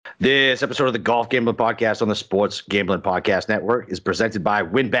This episode of the Golf Gambling Podcast on the Sports Gambling Podcast Network is presented by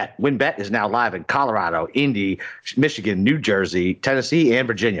WynnBET. WynnBET is now live in Colorado, Indy, Michigan, New Jersey, Tennessee, and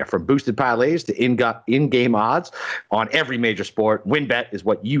Virginia. From boosted parlays to in-game odds on every major sport, WynnBET is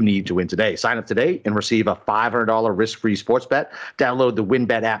what you need to win today. Sign up today and receive a $500 risk-free sports bet. Download the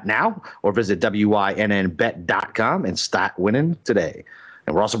WynnBET app now or visit wynnbet.com and start winning today.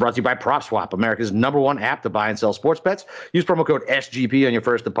 And we're also brought to you by PropSwap, America's #1 app to buy and sell sports bets. Use promo code SGP on your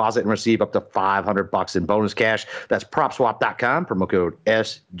first deposit and receive up to $500 in bonus cash. That's PropSwap.com, promo code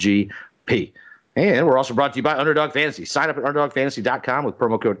SGP. And we're also brought to you by Underdog Fantasy. Sign up at UnderdogFantasy.com with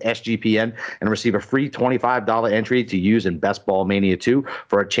promo code SGPN and receive a free $25 entry to use in Best Ball Mania 2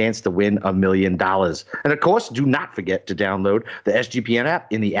 for a chance to win $1 million. And of course, do not forget to download the SGPN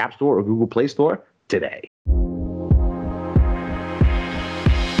app in the App Store or Google Play Store today.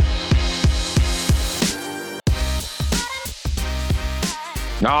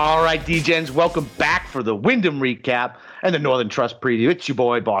 All right, D-Gens, welcome back for the Wyndham recap and the Northern Trust preview. It's your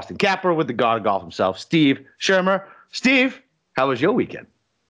boy, Boston Capper, with the god of golf himself, Steve Shermer. Steve, how was your weekend?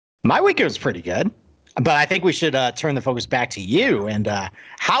 My weekend was pretty good, but I think we should turn the focus back to you. And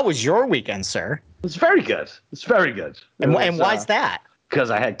how was your weekend, sir? It's very good. It's very good. And why's that?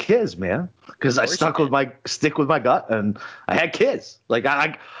 Because I had kids, man. Because I stick with my gut, and I had kids.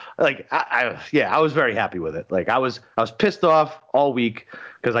 I was very happy with it. Like I was pissed off all week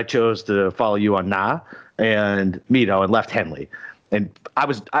because I chose to follow you on and Mito and left Henley. And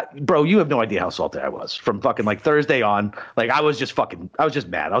bro, you have no idea how salty I was from fucking like Thursday on. Like I was just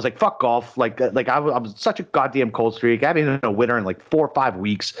mad. I was like, fuck golf. I was such a goddamn cold streak. I haven't been in a winter in like 4 or 5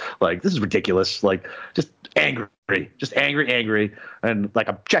 weeks. Like this is ridiculous. Like just angry. And like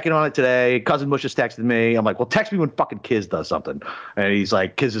I'm checking on it today. Cousin Mush just texted me. I'm like, well, text me when fucking Kiz does something. And he's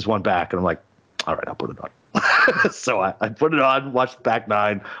like, Kiz just won back. And I'm like, all right, I'll put it on. So I put it on, watched the back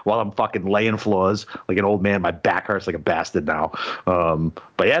nine while I'm fucking laying floors like an old man. My back hurts like a bastard now.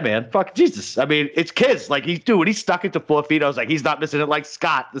 But yeah, man, fuck Jesus. I mean, it's Kiz. Like when he stuck it to 4 feet, I was like, he's not missing it. Like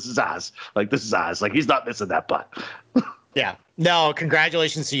Scott, this is ours. Like he's not missing that putt. Yeah. No,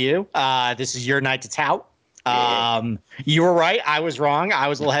 congratulations to you. This is your night to tout. You were right. I was wrong. I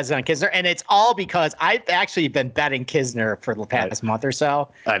was a little hesitant on Kisner, and it's all because I've actually been betting Kisner for the past month or so.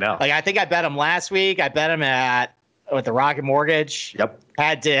 I know. Like I think I bet him last week. I bet him with the Rocket Mortgage. Yep.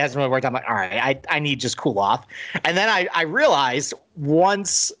 Hasn't really worked. I'm like, all right, I need to just cool off. And then I realized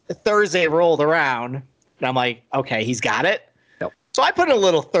once Thursday rolled around, and I'm like, okay, he's got it. Yep. So I put a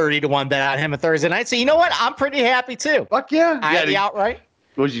little 30-1 bet on him on Thursday night. So you know what? I'm pretty happy too. Fuck yeah. I had the outright.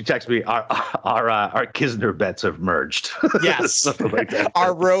 What did you text me? Our Kisner bets have merged. Yes. Something like that.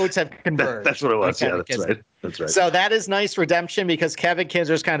 Our roads have converged. That's what it was. Yeah, that's right. That's right. So that is nice redemption because Kevin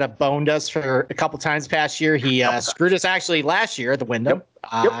Kisner's kind of boned us for a couple times past year. He screwed us actually last year at the Wyndham.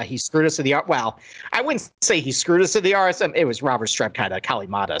 Yep. He screwed us at the well, I wouldn't say he screwed us at the RSM. It was Robert Streb kind of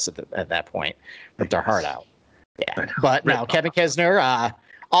Kalimata us at that point with their heart out. Yeah. But no, Kevin Kisner,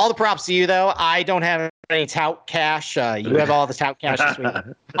 all the props to you, though. I don't have any tout cash. You have all the tout cash this week.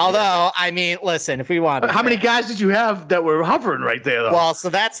 Although, I mean, listen, if we want. How many guys did you have that were hovering right there, though? Well, so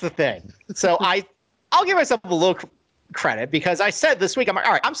that's the thing. So I'll give myself a little credit because I said this week, I'm like,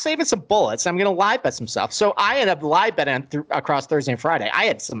 all right, I'm saving some bullets. I'm going to live bet some stuff. So I ended up live betting across Thursday and Friday. I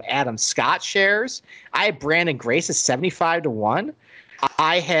had some Adam Scott shares. I had Brandon Grace at 75-1.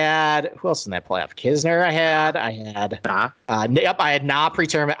 I had who else in that playoff? Kisner. I had I had Na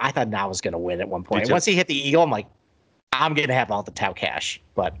pre-tournament. I thought Na was going to win at one point. Once he hit the eagle, I'm like, I'm going to have all the tout cash.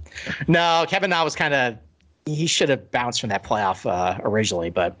 But no, Kevin Na was he should have bounced from that playoff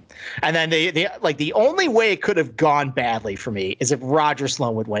originally. And then the only way it could have gone badly for me is if Roger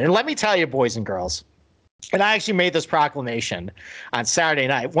Sloan would win. And let me tell you, boys and girls. And I actually made this proclamation on Saturday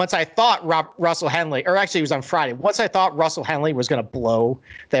night. Once I thought Russell Henley, or actually it was on Friday, once I thought Russell Henley was going to blow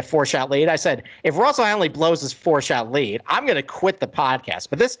that 4-shot lead, I said, if Russell Henley blows this 4-shot lead, I'm going to quit the podcast.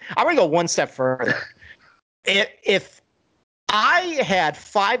 But I'm going to go one step further. If I had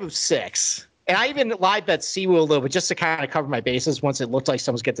 5 of 6, and I even live bet Siwoo a little bit just to kind of cover my bases once it looked like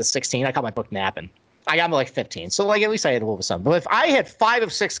someone's getting to 16, I caught my book napping. I got him like 15. So like at least I had a little bit of something. But if I had 5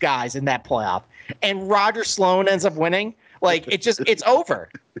 of 6 guys in that playoff and Roger Sloan ends up winning, like it's over.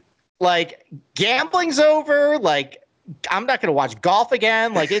 Like gambling's over. Like I'm not gonna watch golf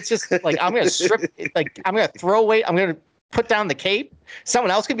again. Like it's just like I'm gonna strip like I'm gonna throw away, I'm gonna put down the cape. Someone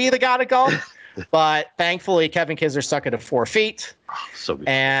else could be the god of golf. But thankfully Kevin Kisner stuck it at 4 feet. So good.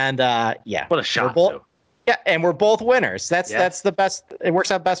 And yeah. What a shot. Yeah, and we're both winners. That's the best. It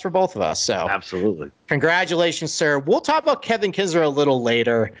works out best for both of us. So absolutely, congratulations, sir. We'll talk about Kevin Kisner a little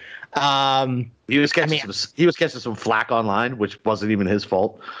later. He was catching some flack online, which wasn't even his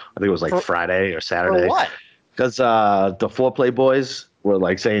fault. I think it was like Friday or Saturday. For what? Because the Foreplay boys were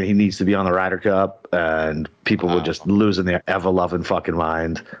like saying he needs to be on the Ryder Cup, and people were just losing their ever-loving fucking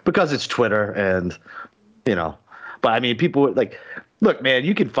mind because it's Twitter, and But I mean, people were like, look, man,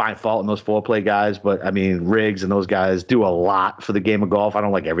 you can find fault in those Foreplay guys, but I mean, Riggs and those guys do a lot for the game of golf. I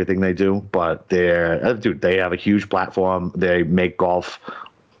don't like everything they do, but they have a huge platform. They make golf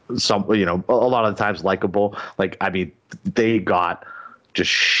a lot of the times likable. Like, I mean, they got just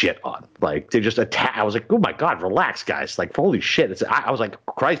shit on. Like, they just attack. I was like, oh my God, relax, guys. Like, holy shit. I was like,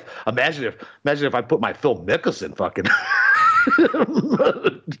 Christ, imagine if I put my Phil Mickelson fucking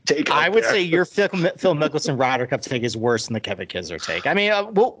take. I would say your Phil Mickelson Ryder Cup take is worse than the Kevin Kisner take. I mean,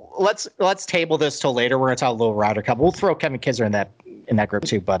 let's table this till later. We're gonna talk a little Ryder Cup. We'll throw Kevin Kisner in that group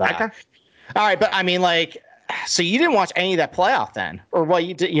too. But okay. All right, but I mean, like, so you didn't watch any of that playoff then, or what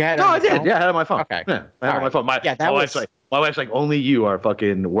you did? You had? No, I did. Yeah, I had it on my phone. Okay, yeah, I had it on my phone. My wife's like, only you are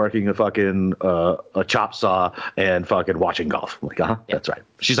fucking working a fucking a chop saw and fucking watching golf. I'm like, that's right.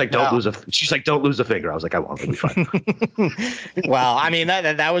 She's like, don't lose a finger. I was like, I won't. It'll be fine. Well, I mean,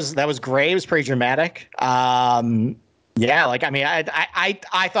 that was great. It was pretty dramatic. Yeah, like, I mean,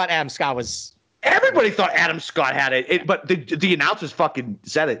 I thought Adam Scott was. Everybody thought Adam Scott had it, but the announcers fucking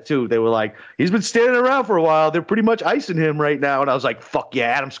said it too. They were like, he's been standing around for a while. They're pretty much icing him right now. And I was like, fuck yeah,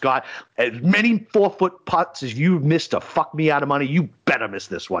 Adam Scott. As many 4-foot putts as you've missed to fuck me out of money, you better miss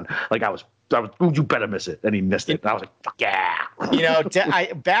this one. Like, you better miss it. And he missed it. And I was like, fuck yeah.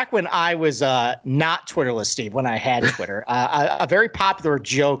 Back when I was not Twitterless, Steve, when I had Twitter, a very popular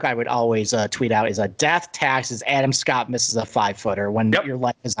joke I would always tweet out is a death taxes Adam Scott misses a 5-footer when your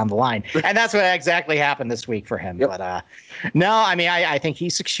life is on the line. And that's what exactly happened this week for him. Yep. But no, I mean, I think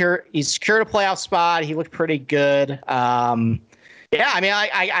he's secured a playoff spot. He looked pretty good. Yeah, I mean,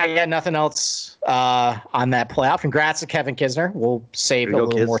 I got nothing else on that playoff. Congrats to Kevin Kisner. We'll save a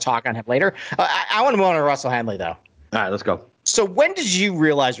little more talk on him later. I want to move on to Russell Henley, though. All right, let's go. So when did you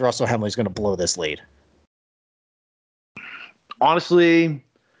realize Russell Henley's going to blow this lead? Honestly,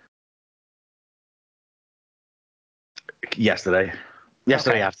 yesterday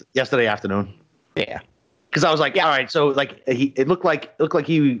afternoon. Yeah. Because I was like, all right, so like it looked like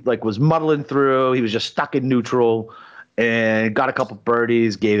he like was muddling through. He was just stuck in neutral. And got a couple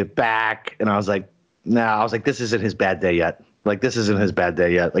birdies, gave it back, and I was like, this isn't his bad day yet. Like,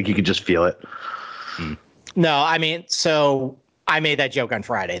 you could just feel it. No, I mean, so I made that joke on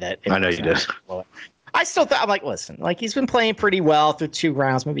Friday that I know you did. I still thought, I'm like, listen, like, he's been playing pretty well through 2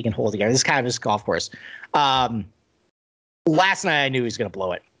 rounds. Maybe he can hold together. This is kind of his golf course. Last night I knew he was going to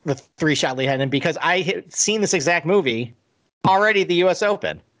blow it with 3-shot lead heading because I had seen this exact movie already at the U.S.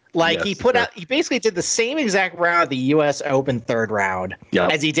 Open. Like, he basically did the same exact round of the U.S. Open 3rd round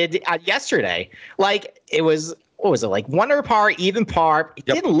as he did yesterday. Like, it was, what was it, like 1 under par, even par. It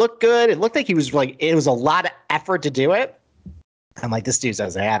didn't look good. It looked like it was a lot of effort to do it. I'm like, this dude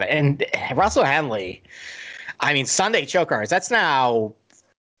doesn't have it. And Russell Henley, I mean, Sunday chokers, that's now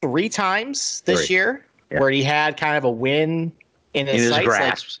 3 times this year where he had kind of a win in his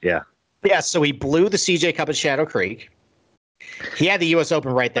grasp. Yeah, so he blew the CJ Cup at Shadow Creek. He had the U.S.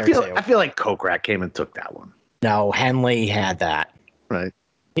 Open right there, too. I feel like Kokrak came and took that one. No, Henley had that. Right.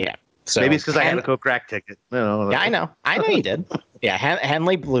 Yeah. So maybe it's because I had a Kokrak ticket. Yeah, I know. I know he did. Yeah,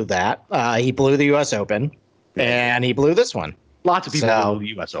 Henley blew that. He blew the U.S. Open, and he blew this one. Lots of people blew the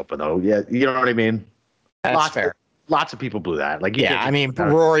U.S. Open, though. Yeah, you know what I mean? That's fair. Lots of people blew that. Like, I mean,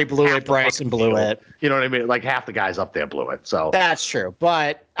 Rory blew it, Bryson blew it. You know what I mean? Like, half the guys up there blew it. So that's true.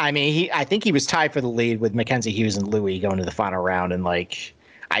 But I mean, I think he was tied for the lead with Mackenzie Hughes and Louis going to the final round, and like,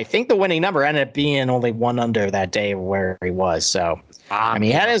 I think the winning number ended up being only 1 under that day where he was. So I mean,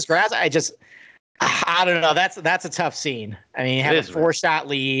 he had his grasp. I don't know. That's a tough scene. I mean, he had a 4-shot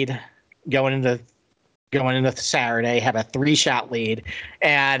lead going into Saturday, have a 3-shot lead,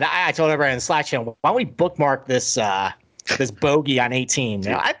 and I told everybody in the Slack channel, why don't we bookmark this bogey on 18?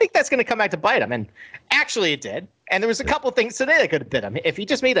 Now, I think that's going to come back to bite him, and actually it did. And there was a couple things today that could have bit him. If he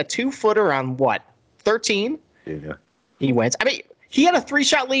just made a 2-footer on 13, he wins. I mean, he had a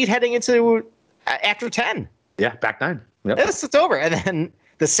 3-shot lead heading into after 10. Yeah, back 9. Yep. It's over, and then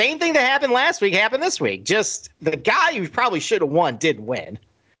the same thing that happened last week happened this week. Just the guy who probably should have won did win.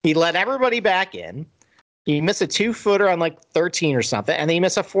 He let everybody back in. He missed a 2-footer on like 13 or something, and then he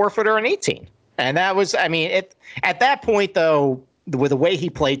missed a 4-footer on 18. And that was, I mean, at that point, though, with the way he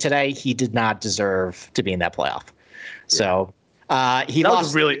played today, he did not deserve to be in that playoff. So He that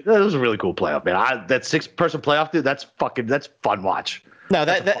lost. was a really cool playoff, man. That 6-person playoff, dude. That's fun watch. No,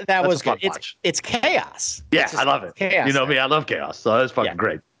 that was good. Watch. It's chaos. Yeah, I love it. Chaos. You know me, I love chaos. So that's fucking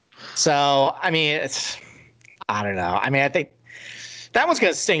great. So I mean, I don't know. I mean, I think that one's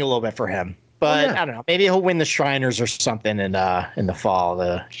gonna sting a little bit for him. But I don't know. Maybe he'll win the Shriners or something in the fall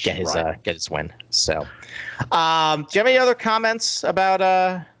to get his win. So, do you have any other comments about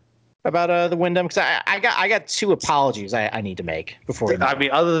the Wyndham? Because I got 2 apologies I need to make before we move on. I mean,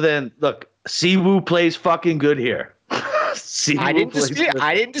 other than look, Siwoo plays fucking good here. I didn't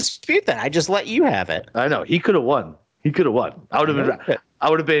dispute that. I just let you have it. I know he could have won. I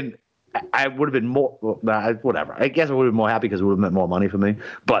would have been more, whatever. I guess I would have been more happy because it would have meant more money for me.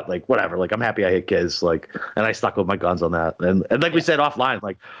 But like, whatever. Like, I'm happy I hit kids. Like, and I stuck with my guns on that. And like we said offline,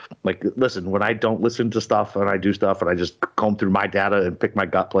 like, listen, when I don't listen to stuff and I do stuff and I just comb through my data and pick my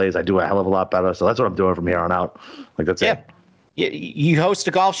gut plays, I do a hell of a lot better. So that's what I'm doing from here on out. Like, that's it. You host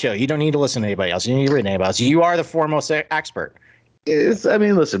a golf show. You don't need to listen to anybody else. You need to read anybody else. You are the foremost expert. I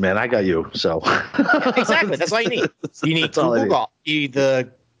mean, listen, man, I got you. So exactly, that's all you need. You need Google Golf. The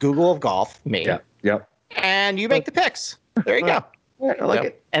Google of golf, me. Yep. And you make the picks. There you go. I like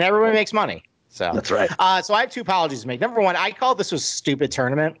it. And everyone makes money. So that's right. So I have 2 apologies to make. Number one, I called this a stupid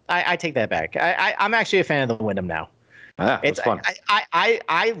tournament. I take that back. I'm actually a fan of the Wyndham now. It's fun.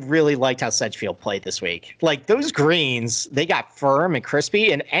 I really liked how Sedgefield played this week. Like those greens, they got firm and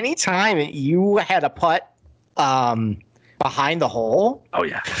crispy. And anytime you had a putt behind the hole, oh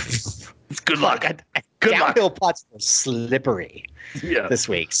yeah, good luck. Downhill putts were slippery this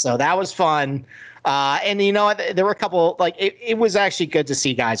week, so that was fun. And you know what? There were a couple. Like it was actually good to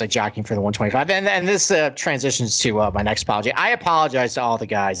see guys like jockeying for the 125. And this transitions to my next apology. I apologize to all the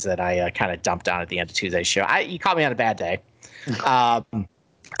guys that I kind of dumped on at the end of Tuesday's show. You caught me on a bad day. I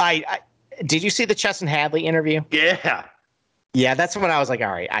did you see the Chesson Hadley interview? Yeah, that's when I was like,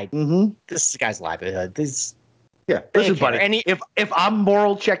 all right, this guy's livelihood. Listen, buddy. If I'm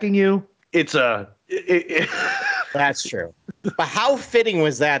moral checking you, it's a. That's true. But how fitting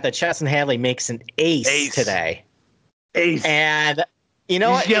was that Chesson Hadley makes an ace today? And you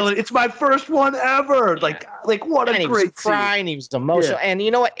know what? Yelling, it's my first one ever. Like what a great. He was crying. He was emotional. Yeah. And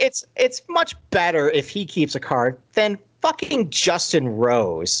you know what? It's much better if he keeps a card than fucking Justin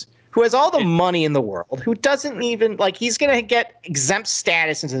Rose, who has all the money in the world, who doesn't even he's going to get exempt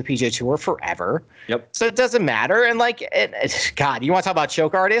status into the PGA Tour forever. Yep. So it doesn't matter. And God, you want to talk about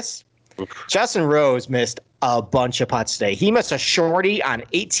choke artists? Justin Rose missed a bunch of putts today. He missed a shorty on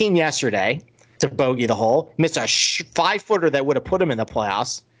 18 yesterday to bogey the hole. Missed a 5-footer that would have put him in the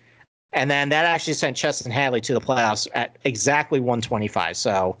playoffs. And then that actually sent Chesson Hadley to the playoffs at exactly 125.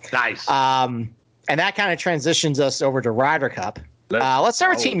 So nice. And that kind of transitions us over to Ryder Cup. Let's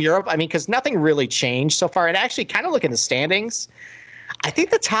start with Team Europe. I mean, because nothing really changed so far. And actually, kind of look at the standings, I think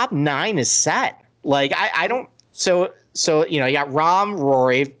the top 9 is set. Like, I don't. So you got Rahm,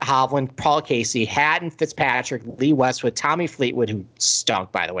 Rory, Hovland, Paul Casey, Hatton, Fitzpatrick, Lee Westwood, Tommy Fleetwood, who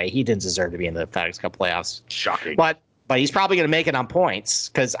stunk, by the way. He didn't deserve to be in the FedEx Cup playoffs. Shocking. But he's probably going to make it on points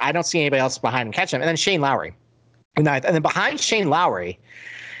because I don't see anybody else behind him catch him. And then Shane Lowry. And then behind Shane Lowry,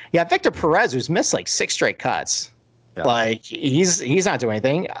 Victor Perez, who's missed 6 straight cuts. Yeah. Like he's not doing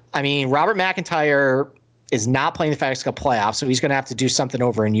anything. I mean, Robert McIntyre is not playing the FedEx Cup playoffs, so he's going to have to do something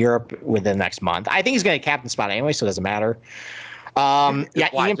over in Europe within the next month. I think he's going to captain spot anyway, so it doesn't matter. Why?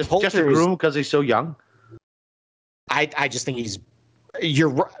 Ian Poulter just a groom because he's so young. I just think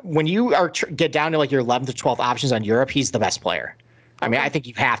when you get down to your 11th to 12th options on Europe, he's the best player. I mean, I think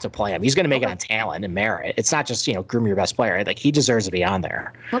you have to play him. He's going to make it on talent and merit. It's not just, groom your best player. Like, he deserves to be on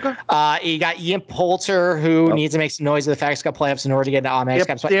there. Okay. You got Ian Poulter, who needs to make some noise in the FedEx Cup playoffs in order to get into automatic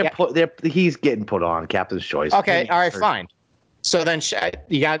Cup spot. He's getting put on captain's choice. Okay. All right, fine. So then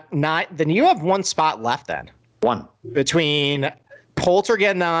you got 9. Then you have 1 spot left then. 1. Between Poulter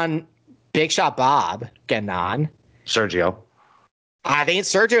getting on, Big Shot Bob getting on. Sergio. I think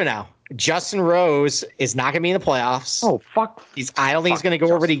it's Sergio now. Justin Rose is not going to be in the playoffs. Oh, fuck. I don't think he's going to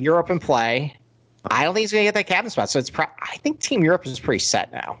go over to Europe and play. I don't think he's going to get that captain spot. So I think Team Europe is pretty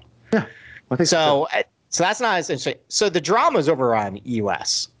set now. Yeah. I think so that's not as interesting. So the drama's over on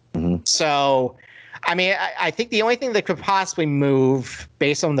US. Mm-hmm. So, I mean, I think the only thing that could possibly move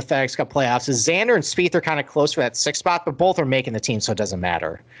based on the FedEx Cup playoffs is Xander and Spieth are kind of close for that 6th spot, but both are making the team, so it doesn't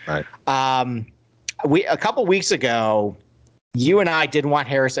matter. Right. A couple weeks ago, you and I didn't want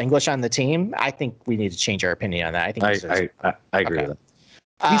Harris English on the team. I think we need to change our opinion on that. I think I agree with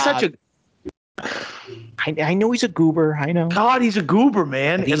that. He's such a. I know he's a goober. I know. God, he's a goober,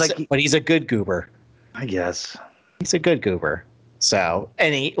 man. But he's a good goober. I guess he's a good goober. So,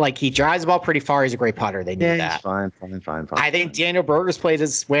 and he drives the ball pretty far. He's a great putter. They need that. Fine. I think Daniel Berger's played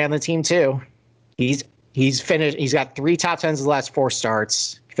his way on the team too. He's finished. He's got 3 top 10s in the last 4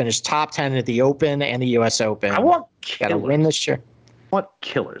 starts. Finished top 10 at the Open and the U.S. Open. I want got to win this year. What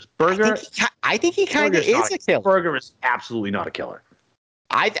killers? Berger. I think he kind of is a killer. Berger is absolutely not a killer.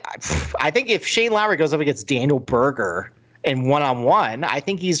 I think if Shane Lowry goes up against Daniel Berger in 1-on-1, I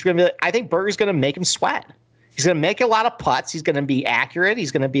think Berger's going to make him sweat. He's going to make a lot of putts. He's going to be accurate.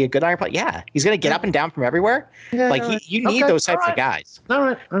 He's going to be a good iron putt. Yeah, he's going to get up and down from everywhere. Yeah, you need those types of guys. All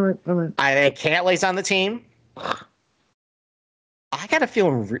right. I think Cantlay's on the team. I got a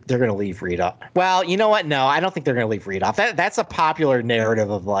feeling they're going to leave Reed off. Well, you know what? No, I don't think they're going to leave Reed off. That's a popular narrative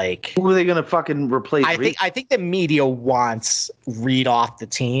of like. Who are they going to fucking replace? I think the media wants Reed off the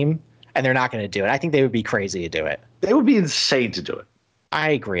team, and they're not going to do it. I think they would be crazy to do it. They would be insane to do it. I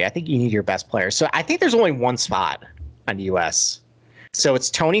agree. I think you need your best players. So I think there's only one spot on the U.S. So it's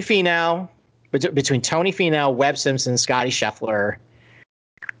Tony Finau, between Tony Finau, Webb Simpson, Scotty Scheffler.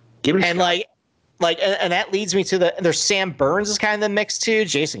 And that leads me to there's Sam Burns is kind of in the mix too.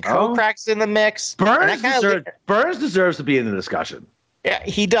 Jason Kokrak's in the mix. Burns deserves to be in the discussion. Yeah,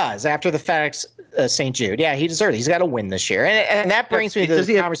 he does after the FedEx St. Jude. Yeah, he deserves it. He's got to win this year. And that brings me to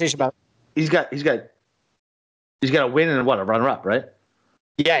the conversation about he's got a win and a runner-up, right?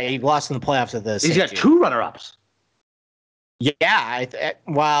 Yeah, he lost in the playoffs of this. He's got 2 runner-ups. Yeah, I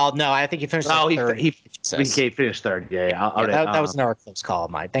think he finished third. He finished third. Yeah. That was an Eclipse call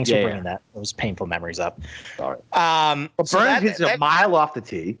of mine. Thanks for bringing those painful memories up. Sorry. Burns hits a mile off the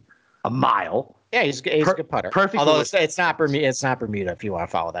tee. A mile. Yeah, he's a good putter. Perfect. Although it's not Bermuda. It's not Bermuda if you want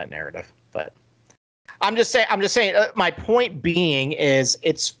to follow that narrative. But I'm just saying. My point being is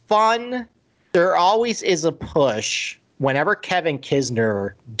it's fun. There always is a push whenever Kevin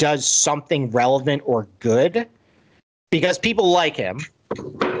Kisner does something relevant or good. Because people like him,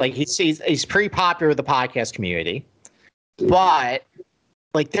 like he's pretty popular with the podcast community, but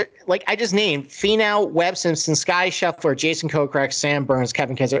I just named Finau, Webb Simpson, Scotty Scheffler, Jason Kokrak, Sam Burns,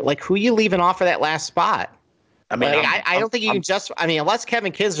 Kevin Kisner. Like, who are you leaving off for that last spot? I mean, I don't think you can just. I mean, unless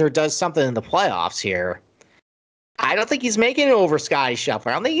Kevin Kisner does something in the playoffs here, I don't think he's making it over Scotty Scheffler.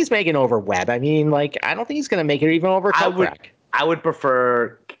 I don't think he's making it over Webb. I mean, I don't think he's going to make it even over Kokrak. I would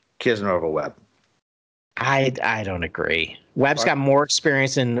prefer Kisner over Webb. I don't agree. Webb's got more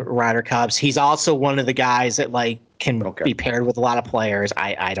experience in Ryder Cups. He's also one of the guys that can be paired with a lot of players.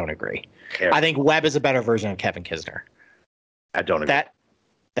 I don't agree. I think Webb is a better version of Kevin Kisner. I don't agree.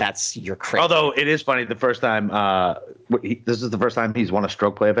 That's your credit. Although it is funny, the first time this is the first time he's won a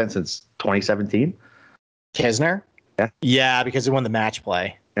stroke play event since 2017. Kisner? Yeah. Yeah, because he won the match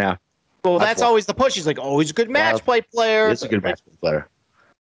play. Yeah. Well, that's always the push. He's like, he's a good match play player. He's a good match play player.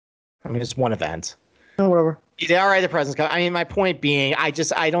 I mean, it's one event. Oh, whatever. Yeah, all right, the President's Cup. I mean, my point being, I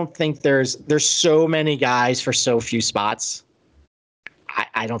don't think there's so many guys for so few spots.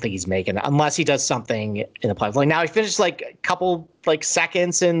 I don't think he's making it unless he does something in the playoffs. Like now he finished a couple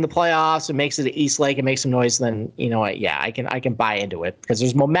seconds in the playoffs and makes it to East Lake and makes some noise. Then you know what? Yeah, I can buy into it because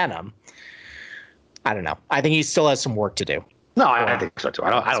there's momentum. I don't know. I think he still has some work to do. No, I think so too. I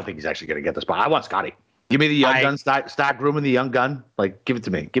don't think he's actually going to get the spot. I want Scotty. Give me the young gun. Start grooming the young gun. Give it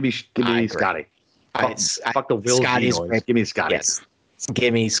to me. Give me Scotty. Fuck the Will Scotty's noise. Give me Scotty. Yes.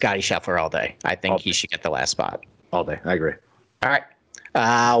 Give me Scotty Scheffler all day. I think he should get the last spot. All day. I agree. All right.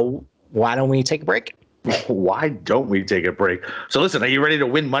 Why don't we take a break? Why don't we take a break? So listen, are you ready to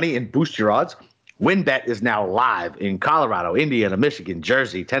win money and boost your odds? WynnBET is now live in Colorado, Indiana, Michigan,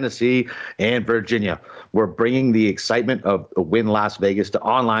 Jersey, Tennessee, and Virginia. We're bringing the excitement of Wynn Las Vegas to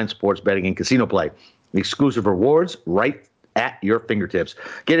online sports betting and casino play. Exclusive rewards right at your fingertips.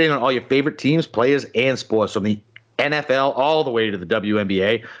 Get in on all your favorite teams, players, and sports from the NFL all the way to the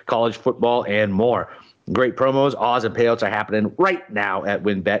WNBA, college football, and more. Great promos, odds, and payouts are happening right now at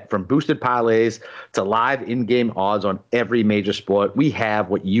WynnBET. From boosted parlays to live in-game odds on every major sport, we have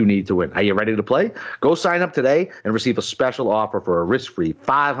what you need to win. Are you ready to play? Go sign up today and receive a special offer for a risk-free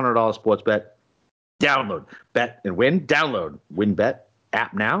 $500 sports bet. Download Bet and Win. Download WynnBET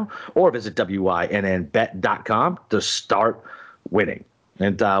app now or visit wynnbet.com to start winning.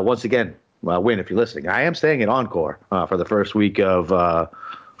 And once again, Win, if you're listening, I am staying at Encore for the first week of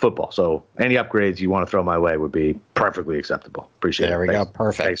football. So any upgrades you want to throw my way would be perfectly acceptable. Appreciate it. There we go.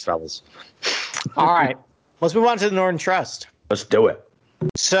 Perfect. Thanks, fellas. All right. Let's move on to the Northern Trust. Let's do it.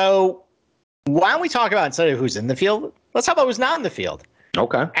 So why don't we talk about, instead of who's in the field, let's talk about who's not in the field.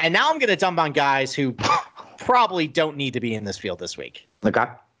 Okay. And now I'm going to dump on guys who probably don't need to be in this field this week. Okay.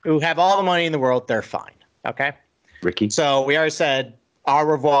 Who have all the money in the world. They're fine. Okay. Ricky. So we already said au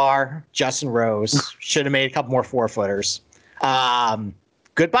revoir, Justin Rose. Should have made a couple more 4-footers.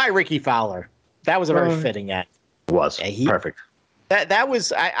 Goodbye, Ricky Fowler. That was a very fitting end. Was perfect. That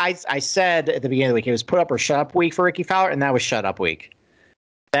was I said at the beginning of the week it was put up or shut up week for Ricky Fowler, and that was shut up week.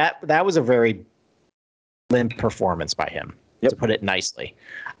 That was a very limp performance by him, to put it nicely.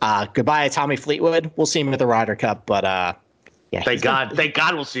 Goodbye, Tommy Fleetwood. We'll see him at the Ryder Cup, but yeah. Thank God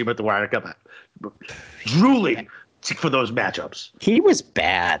we'll see him at the Ryder Cup. Drooling for those matchups. He was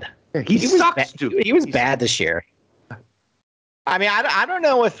bad. He sucks, dude. He was bad this year. I mean, I don't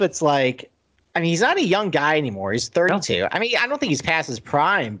know if it's like. I mean, he's not a young guy anymore. He's 32. No. I mean, I don't think he's past his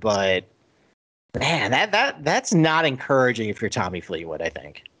prime, but man, that's not encouraging if you're Tommy Fleetwood, I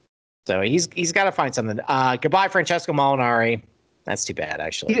think. So he's got to find something. Goodbye, Francesco Molinari. That's too bad,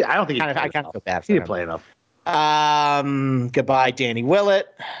 actually. I don't think I kind of feel bad for him. He didn't play enough. Goodbye, Danny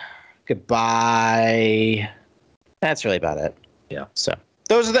Willett. Goodbye. That's really about it. Yeah. So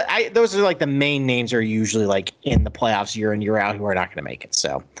those are like the main names are usually like in the playoffs year in year out who are not going to make it.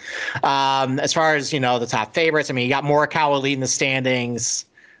 So as far as the top favorites, I mean, you got Morikawa leading the standings.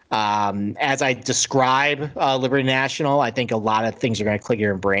 As I describe Liberty National, I think a lot of things are going to click in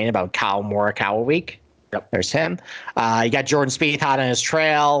your brain about Kyle Morikawa week. Yep. There's him. You got Jordan Spieth hot on his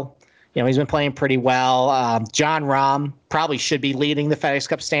trail. He's been playing pretty well. John Rahm probably should be leading the FedEx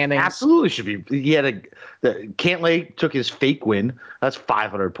Cup standings. Absolutely should be. He had Cantlay took his fake win. That's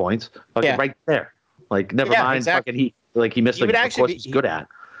 500 points. Right there. Like, never mind. Exactly. He missed of course he's good at.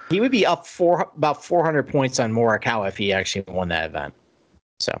 He would be up about 400 points on Morikawa if he actually won that event.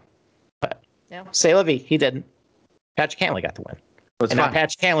 So, but say la vie, he didn't. Patrick Cantlay got the win. Now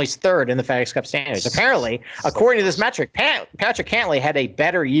Patrick Cantley's third in the FedEx Cup standings. Apparently, according to this metric, Patrick Cantlay had a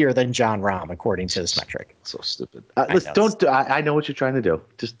better year than John Rahm, according to this metric. So stupid. I know what you're trying to do.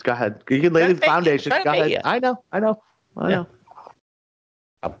 Just go ahead. You can lay the foundation. Go ahead. I know. I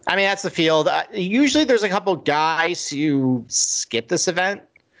mean, that's the field. Usually there's a couple guys who skip this event.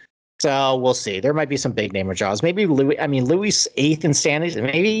 So we'll see. There might be some big name draws. Maybe Louis 8th in standings.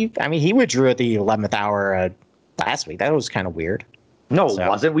 Maybe, he withdrew at the 11th hour last week. That was kind of weird. No, it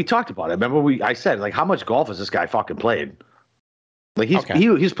wasn't. We talked about it. Remember, I said, like, how much golf has this guy fucking played? Like, he's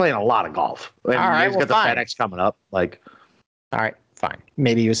playing a lot, of golf. All right, he's got the FedEx coming up. Like, all right, fine.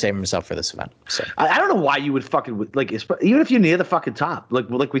 Maybe he was saving himself for this event. So I don't know why you would fucking even if you're near the fucking top.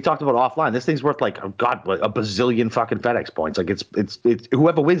 Like we talked about offline, this thing's worth like a bazillion fucking FedEx points. Like it's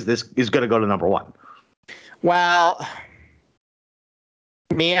whoever wins this is going to go to number one. Well,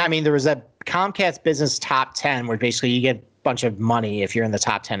 there was a Comcast Business Top 10 where basically you get bunch of money if you're in the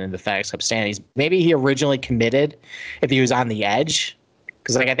top 10 in the FedEx Cup standings. Maybe he originally committed if he was on the edge,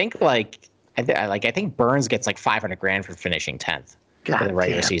 because I think Burns gets like $500,000 for finishing 10th in the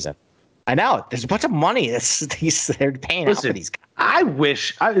regular season. I know there's a bunch of money they're paying out for these guys. I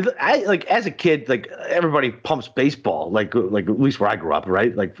wish I like as a kid, like everybody pumps baseball, like at least where I grew up,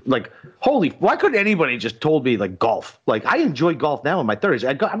 right? Like holy, why couldn't anybody just told me like golf? Like I enjoy golf now in my 30s.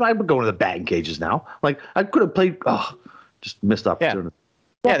 I'm going to the batting cages now. Like I could have played. Just missed opportunity.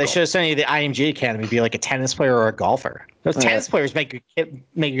 Yeah, they should have sent you the IMG Academy, be like a tennis player or a golfer. Those tennis players make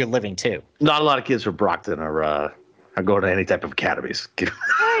your living too. Not a lot of kids from Brockton are going to any type of academies.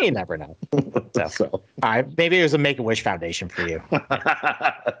 You never know. So. All right, maybe it was a Make-A-Wish Foundation for you.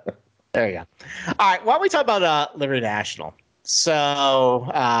 There you go. All right, why don't we talk about Liberty National? So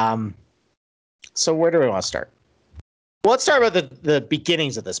where do we want to start? Well, let's start about the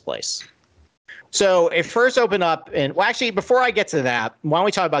beginnings of this place. So it first opened up before I get to that, why don't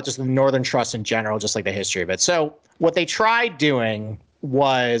we talk about just the Northern Trust in general, just like the history of it. So what they tried doing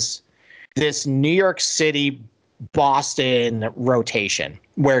was this New York City, Boston rotation,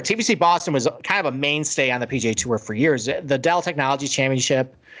 where TPC Boston was kind of a mainstay on the PGA Tour for years. The Dell Technologies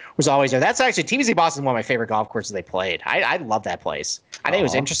Championship was always there. That's actually TPC Boston, one of my favorite golf courses they played. I love that place. I think it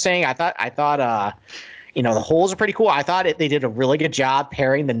was interesting. I thought the holes are pretty cool. I thought they did a really good job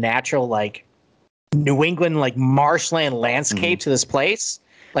pairing the natural New England marshland landscape to this place.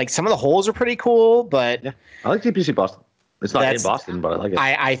 Like some of the holes are pretty cool, but I like TPC Boston. It's not in Boston, but I like it.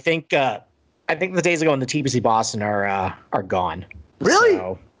 I think the days ago in the TPC Boston are gone. Really?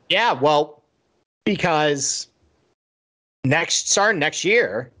 So, yeah. Well, because starting next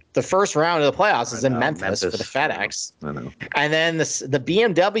year, the first round of the playoffs is in Memphis for the FedEx. I know. And then the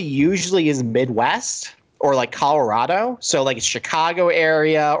BMW usually is Midwest. Or like Colorado, so like Chicago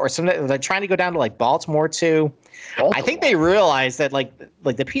area, or something. They're trying to go down to Baltimore too. I think they realize that like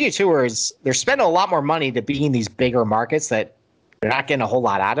the PGA Tours, they're spending a lot more money to be in these bigger markets that they're not getting a whole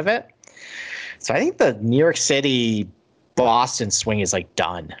lot out of it. So I think the New York City, Boston swing is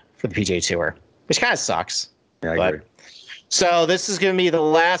done for the PGA Tour, which kind of sucks. Yeah, I agree. So this is going to be the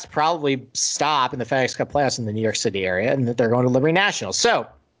last probably stop in the FedEx Cup playoffs in the New York City area, and they're going to Liberty National. So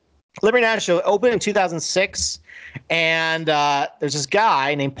Liberty National opened in 2006, and there's this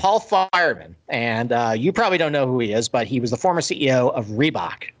guy named Paul Fireman, and you probably don't know who he is, but he was the former CEO of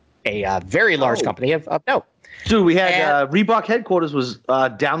Reebok, a very large company of note. Dude, we had Reebok headquarters was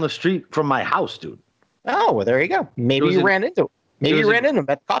down the street from my house, dude. Oh, well, there you go. Maybe you ran into it. Maybe you ran into him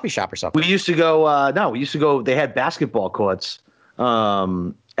at the coffee shop or something. We used to go. They had basketball courts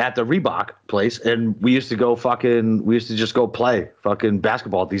at the Reebok place, and we used to just go play fucking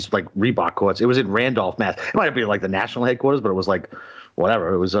basketball at these like Reebok courts. It was in Randolph, Mass. It might be like the national headquarters, but it was like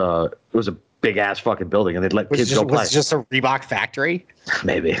whatever. It was a big ass fucking building, and they'd let kids go play. Was it just a Reebok factory?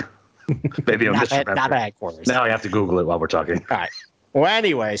 Maybe I'm misremembering. Not a headquarters. Now I have to Google it while we're talking. All right. Well,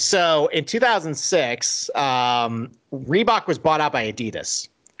 anyway, so in 2006, Reebok was bought out by Adidas,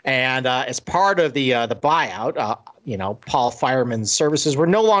 and as part of the buyout, Paul Fireman's services were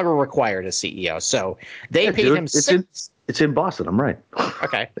no longer required as CEO. So they paid him. It's in Boston. I'm right.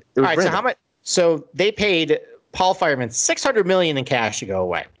 Okay. All right. So how much? So they paid Paul Fireman $600 million in cash to go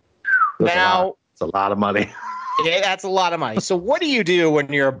away. It's a lot of money. Yeah, that's a lot of money. So what do you do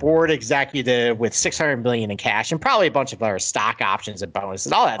when you're a board executive with $600 million in cash and probably a bunch of other stock options and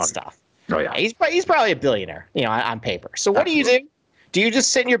bonuses, all that stuff? Oh yeah, he's probably a billionaire, on paper. So what do you do? Do you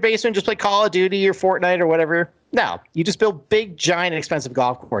just sit in your basement and just play Call of Duty or Fortnite or whatever? No, you just build big, giant, expensive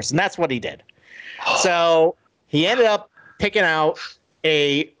golf course, and that's what he did. So he ended up picking out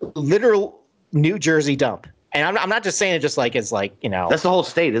a literal New Jersey dump, and I'm not just saying it just like it's like That's the whole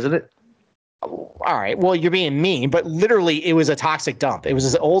state, isn't it? All right. Well, you're being mean, but literally it was a toxic dump. It was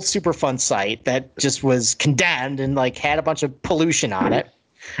this old Superfund site that just was condemned and like had a bunch of pollution on it.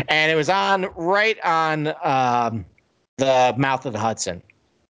 And it was right on the mouth of the Hudson.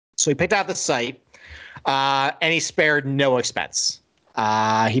 So he picked out the site and he spared no expense.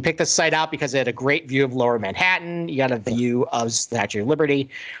 He picked the site out because it had a great view of Lower Manhattan. You got a view of Statue of Liberty.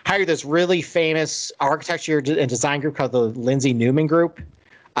 Hired this really famous architecture and design group called the Lindsay Newman Group.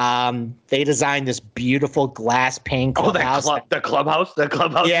 They designed this beautiful glass pane clubhouse. The clubhouse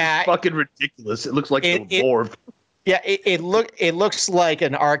is fucking ridiculous. It looks like a wharf. Yeah, it looks like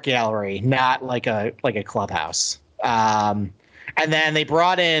an art gallery, not like a clubhouse. And then they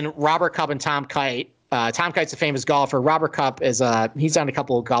brought in Robert Cup and Tom Kite. Tom Kite's a famous golfer. Robert Cup he's on a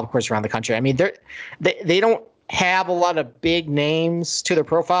couple of golf courses around the country. I mean, they don't have a lot of big names to their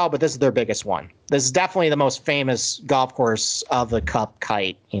profile, but this is their biggest one. This is definitely the most famous golf course of the Cup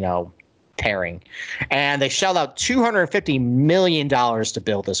Kite, pairing. And they shelled out $250 million to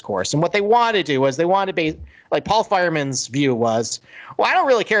build this course. And what they wanted to do was like Paul Fireman's view was, well, I don't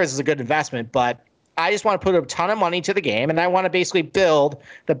really care if this is a good investment, but I just want to put a ton of money to the game, and I want to basically build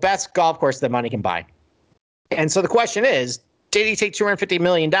the best golf course that money can buy. And so the question is, did he take $250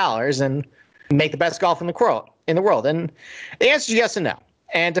 million and make the best golf in the world? And the answer is yes and no.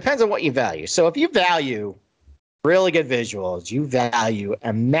 And it depends on what you value. So if you value really good visuals, you value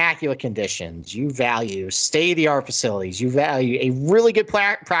immaculate conditions, you value state-of-the-art facilities, you value a really good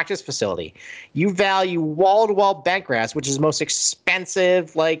practice facility, you value wall-to-wall bent grass, which is the most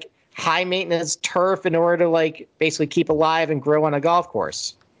expensive, like high-maintenance turf in order to like basically keep alive and grow on a golf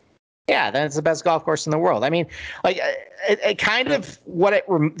course. Yeah, then it's the best golf course in the world. I mean, like it kind of what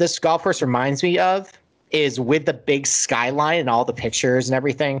this golf course reminds me of is with the big skyline and all the pictures and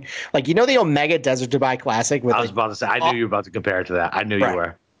everything. Like, the Omega Desert Dubai Classic. I was about to say, I knew you were about to compare it to that. I knew you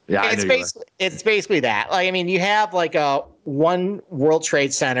were. Yeah, it's basically that. Like, I mean, you have like a one World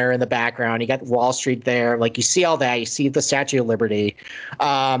Trade Center in the background. You got Wall Street there. Like, you see all that. You see the Statue of Liberty.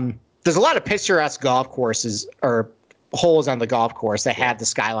 There's a lot of picturesque golf courses or holes on the golf course that have the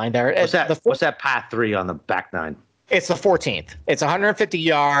skyline there. What's that path 3 on the back 9? It's the 14th. It's 150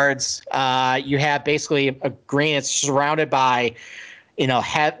 yards. You have basically a green. It's surrounded by,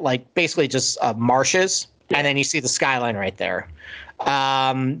 basically just marshes, and then you see the skyline right there.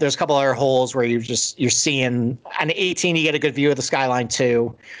 There's a couple other holes where you're seeing on 18. You get a good view of the skyline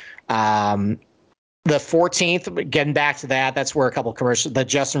too. The 14th, getting back to that, that's where a couple commercials, the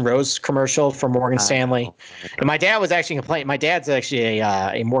Justin Rose commercial for Morgan Stanley. And my dad was actually complaining. My dad's actually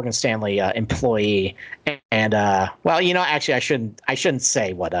a Morgan Stanley employee. And actually, I shouldn't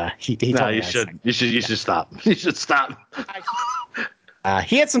say what he told me. No, you should. You should stop. You should stop.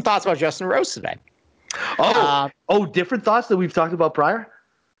 He had some thoughts about Justin Rose today. Different thoughts that we've talked about prior?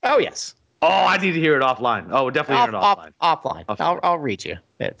 Oh, yes. Oh, I need to hear it offline. Oh, definitely hear it offline. Offline. I'll read you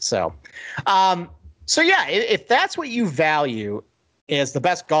it. So yeah, if that's what you value is the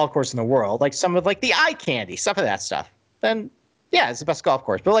best golf course in the world, like some of like the eye candy, some of that stuff, then yeah, it's the best golf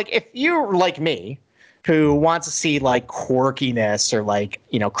course. But like if you're like me who wants to see like quirkiness or like,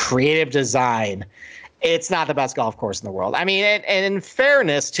 creative design, it's not the best golf course in the world. I mean, and in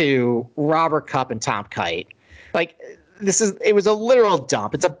fairness to Robert Cup and Tom Kite, like it was a literal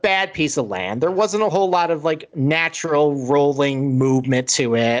dump. It's a bad piece of land. There wasn't a whole lot of like natural rolling movement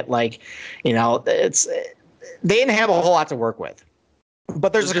to it. Like, they didn't have a whole lot to work with.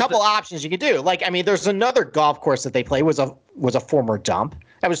 But there's a couple options you could do. Like, I mean, there's another golf course that they play was a former dump.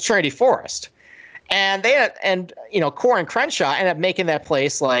 That was Trinity Forest. And Core and Crenshaw ended up making that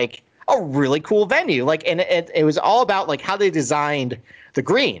place like a really cool venue. Like, and it was all about like how they designed the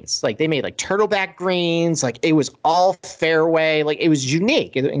greens. Like they made like turtleback greens. Like it was all fairway. Like it was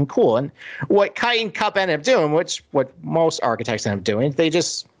unique and cool. And what Kite and Cup ended up doing, what most architects end up doing, they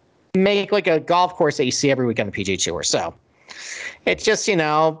just make like a golf course that you see every week on the PGA Tour. So it's just,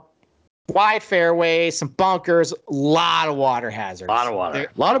 wide fairways, some bunkers, a lot of water hazards. A lot of water.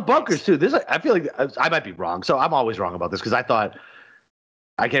 A lot of bunkers, too. I feel like I might be wrong. So I'm always wrong about this because I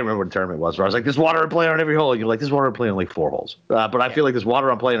can't remember what tournament it was. Where I was like, there's water in play on every hole. And you're like, there's water in play on like 4 holes. But I feel like there's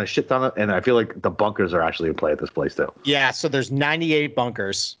water in play on a shit ton of, and I feel like the bunkers are actually in play at this place, too. Yeah, so there's 98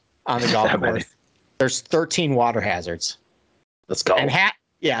 bunkers on the golf course. There's 13 water hazards. Let's go. And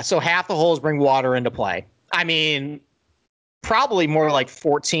so half the holes bring water into play. I mean, probably more like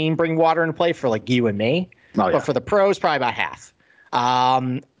 14 bring water into play for like you and me. Oh, yeah. But for the pros, probably about half.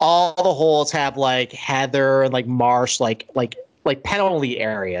 All the holes have like heather and like marsh, like penalty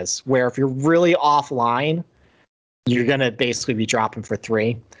areas where if you're really offline, you're going to basically be dropping for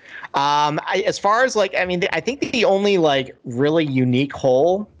 3. As far as like, I mean, I think the only like really unique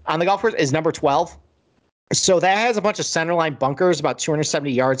hole on the golf course is number 12. So that has a bunch of centerline bunkers about 270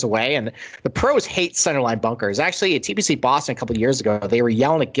 yards away, and the pros hate centerline bunkers. Actually, at TPC Boston a couple of years ago, they were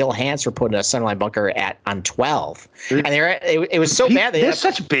yelling at Gil Hanse for putting a centerline bunker on 12, and it was so bad. They're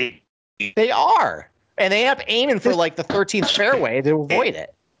such big. They are, and they end up aiming for like the 13th fairway to avoid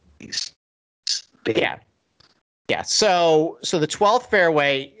it. Yeah. So the 12th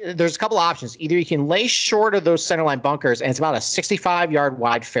fairway, there's a couple options. Either you can lay short of those centerline bunkers, and it's about a 65-yard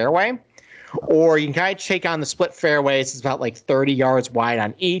wide fairway. Or you can kind of take on the split fairways. It's about like 30 yards wide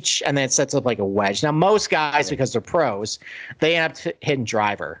on each, and then it sets up like a wedge. Now, most guys, because they're pros, they end up hitting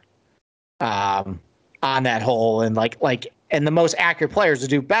driver on that hole, and and the most accurate players will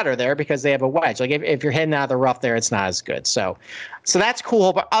do better there because they have a wedge. Like if you're hitting out of the rough there, it's not as good. So that's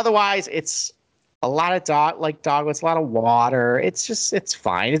cool. But otherwise, it's a lot of dogwoods, a lot of water. It's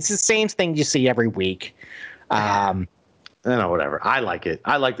fine. It's the same thing you see every week. Whatever. I like it.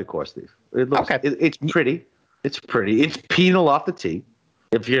 I like the course, Steve. It looks. Okay. It's pretty. It's pretty. It's penal off the tee.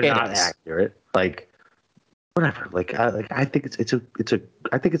 If you're not accurate, like whatever. Like I think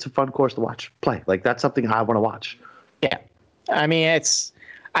it's a fun course to watch play. Like that's something I want to watch. Yeah, I mean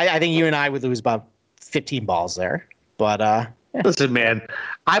I think you and I would lose about 15 balls there, but yeah. Listen, man,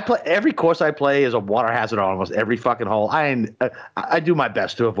 every course I play is a water hazard on almost every fucking hole. I do my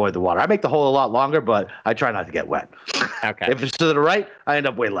best to avoid the water. I make the hole a lot longer, but I try not to get wet. Okay. If it's to the right, I end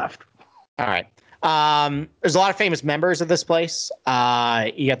up way left. All right. There's a lot of famous members of this place.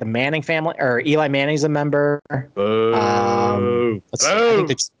 You got the Manning family, or Eli Manning's a member. I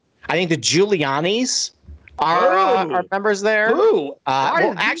think the Giulianis are members there.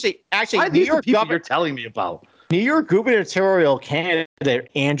 Actually, New York you're telling me about. New York gubernatorial candidate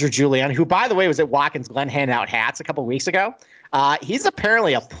Andrew Giuliani, who, by the way, was at Watkins Glen handing out hats a couple of weeks ago. He's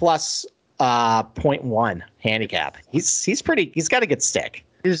apparently a plus 0.1 handicap. He's got a good stick.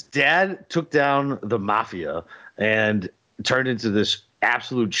 His dad took down the mafia and turned into this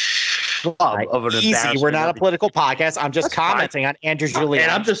absolute schlub of an ambassador. We're not a political podcast. I'm just commenting on Andrew Giuliani.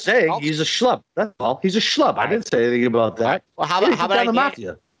 And I'm just saying he's a schlub. That's all. He's a schlub. I didn't say anything about that. Well, how about the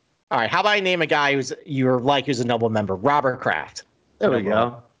mafia? All right. How about I name a guy who's a noble member? Robert Kraft. There we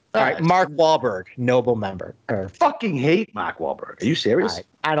go. All right. Mark Wahlberg, noble member. Fucking hate Mark Wahlberg. Are you serious? Right.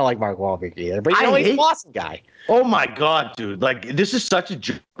 I don't like Mark Wahlberg either, but he's a Boston guy. Oh my God, dude. Like, this is such a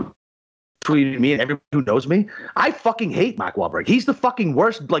joke. Tweeted me and everyone who knows me. I fucking hate Mark Wahlberg. He's the fucking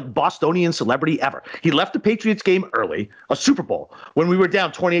worst, like, Bostonian celebrity ever. He left the Patriots game early, a Super Bowl, when we were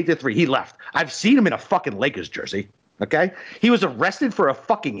down 28-3. He left. I've seen him in a fucking Lakers jersey. Okay? He was arrested for a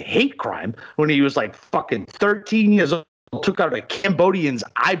fucking hate crime when he was like fucking 13 years old. Took out a Cambodian's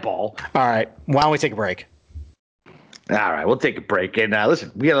eyeball. All right. Why don't we take a break? All right, we'll take a break. And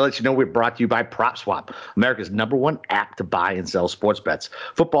listen, we got to let you know we're brought to you by PropSwap, America's #1 app to buy and sell sports bets.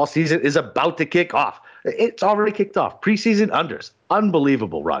 Football season is about to kick off. It's already kicked off. Preseason unders.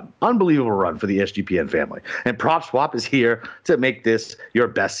 Unbelievable run for the SGPN family. And PropSwap is here to make this your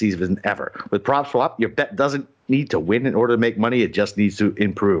best season ever. With PropSwap, your bet doesn't need to win in order to make money. It just needs to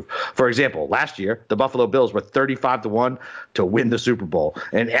improve. For example, last year, the Buffalo Bills were 35-1 to win the Super Bowl.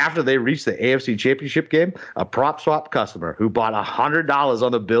 And after they reached the AFC Championship game, a prop swap customer who bought $100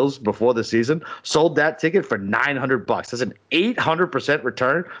 on the Bills before the season sold that ticket for $900. That's an 800%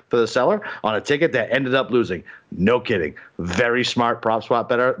 return for the seller on a ticket that ended up losing. No kidding. Very smart prop swap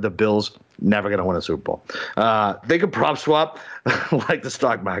bettor. The Bills never going to win a Super Bowl. They could prop swap like the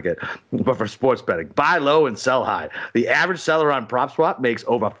stock market, but for sports betting. Buy low and sell high. The average seller on prop swap makes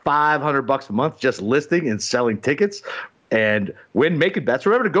over $500 a month just listing and selling tickets. And when making bets,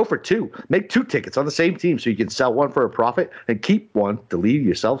 remember to go for two. Make two tickets on the same team so you can sell one for a profit and keep one to leave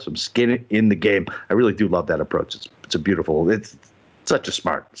yourself some skin in the game. I really do love that approach. It's a beautiful, it's such a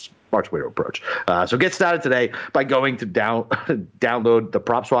smart way to approach. So get started today by going to download the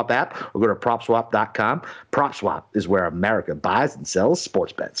PropSwap app or go to PropSwap.com. PropSwap is where America buys and sells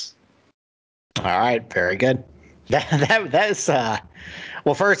sports bets. All right, very good. That is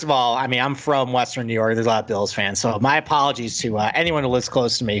well, first of all, I mean, I'm from Western New York. There's a lot of Bills fans, so my apologies to anyone who lives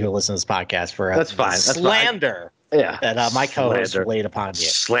close to me who listens to this podcast for that's fine. Slander. Yeah, that my co-host laid upon you.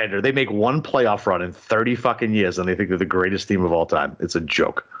 Slander. They make one playoff run in 30 fucking years, and they think they're the greatest team of all time. It's a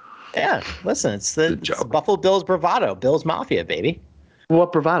joke. Yeah, listen, it's the Buffalo Bills bravado, Bills Mafia, baby.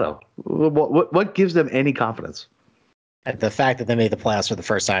 What bravado? What gives them any confidence? The fact that they made the playoffs for the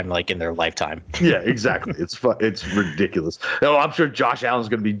first time, like in their lifetime. Yeah, exactly. It's ridiculous. No, I'm sure Josh Allen's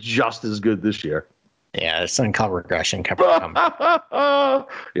going to be just as good this year. Yeah, there's some called regression coming. Yeah. All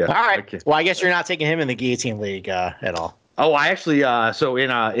right. Well, I guess you're not taking him in the Guillotine League at all. Oh, I actually so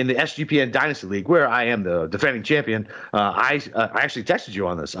in the SGPN Dynasty League, where I am the defending champion, I actually texted you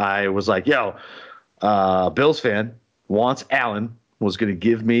on this. I was like, "Yo, Bills fan wants Allen, was going to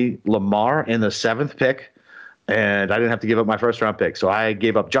give me Lamar in the 7th pick, and I didn't have to give up my first round pick, so I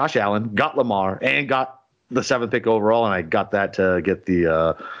gave up Josh Allen, got Lamar, and got the 7th pick overall, and I got that to get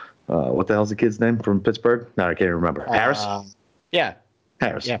the what the hell's the kid's name from Pittsburgh? No, I can't remember. Harris. Yeah.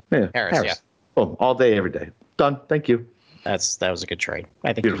 Harris. Yeah. Harris. Yeah. Boom, all day, every day. Done. Thank you. That was a good trade.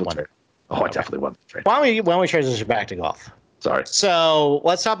 I think beautiful you won. Trade. Oh, I definitely won the trade. Why don't we transition back to golf? Sorry. So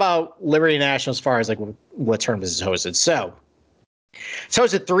let's talk about Liberty National as far as like what tournaments is hosted. So it's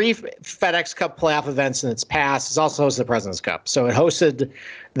hosted 3 FedEx Cup playoff events in its past. It's also hosted the President's Cup. So it hosted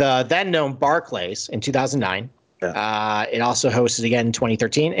the then known Barclays in 2009. Yeah. It also hosted again in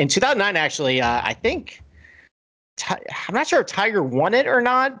 2013. In 2009, actually, I think. I'm not sure if Tiger won it or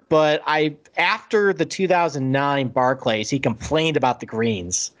not, but after the 2009 Barclays, he complained about the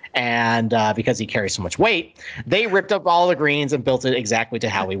greens, and because he carries so much weight, they ripped up all the greens and built it exactly to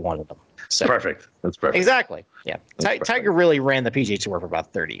how he wanted them. So, perfect. That's perfect. Exactly. Yeah. Tiger really ran the PGA Tour for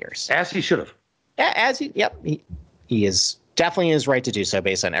about 30 years. As he should have. He is definitely in his right to do so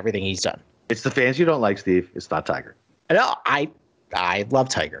based on everything he's done. It's the fans you don't like, Steve. It's not Tiger. No, I love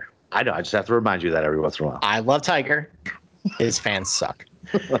Tiger. I know. I just have to remind you that every once in a while. I love Tiger. His fans suck.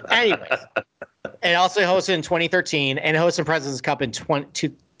 Anyways, it also hosted in 2013 and hosted President's Cup in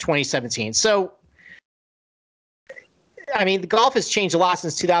 2017. So, I mean, the golf has changed a lot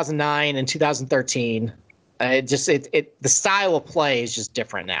since 2009 and 2013. The style of play is just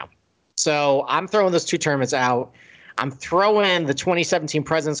different now. So I'm throwing those 2 tournaments out. I'm throwing the 2017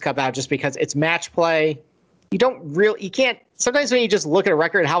 President's Cup out just because it's match play. You can't, sometimes when you just look at a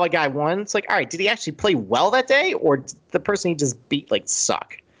record, how a guy won, it's like, all right, did he actually play well that day? Or did the person he just beat, like,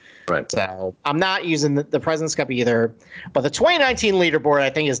 suck? Right. So I'm not using the President's Cup either. But the 2019 leaderboard, I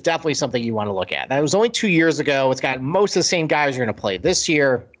think, is definitely something you want to look at. That was only 2 years ago. It's got most of the same guys you're going to play this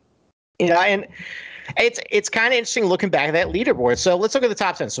year. And it's kind of interesting looking back at that leaderboard. So let's look at the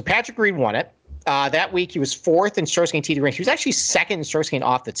top 10. So Patrick Reed won it. That week, he was 4th in strokes gained tee to green. He was actually 2nd in strokes gained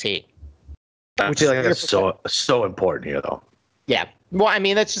off the tee. I feel like that's so important here, though. Yeah. Well, I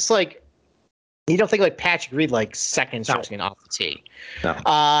mean, that's just like, you don't think like Patrick Reed, like 2nd strokes gained off the tee.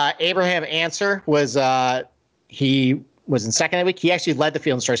 No. Abraham Answer was he was in 2nd that week. He actually led the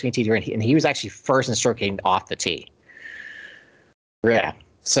field in strokes gained tee to green, and he was actually 1st in strokes gained off the tee. Yeah.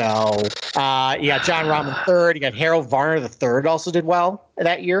 So you got John Rahman 3rd. You got Harold Varner the 3rd also did well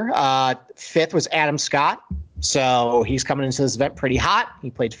that year. 5th was Adam Scott. So he's coming into this event pretty hot.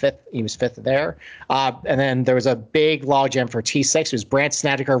 He played 5th. He was 5th there. And then there was a big logjam for T6. It was Brandt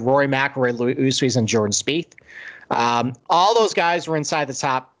Snedeker, Rory McIlroy, Louis Oosthuizen, and Jordan Spieth. All those guys were inside the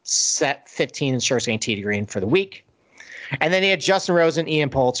top 15 in strokes gained tee to green for the week. And then he had Justin Rose and Ian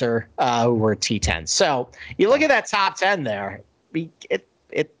Poulter, who were T10. So you look at that top 10 there.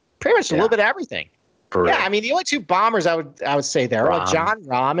 It pretty much a little bit of everything. I mean, the only 2 bombers I would say there are John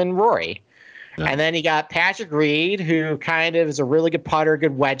Rahm and Rory. And then you got Patrick Reed, who kind of is a really good putter,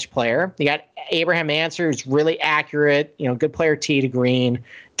 good wedge player. You got Abraham Ancer, who's really accurate, good player tee to green,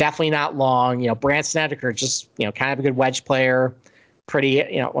 definitely not long. Brandt Snedeker, just, kind of a good wedge player. Pretty,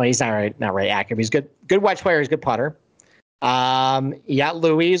 well, he's not really accurate. But he's good wedge player. He's a good putter. You got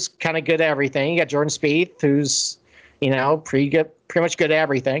Louis, kind of good at everything. You got Jordan Spieth, who's, pretty much good at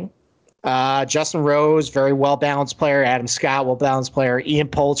everything. Justin Rose, very well-balanced player. Adam Scott, well-balanced player. Ian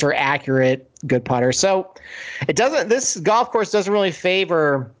Poulter, accurate, good putter. So this golf course doesn't really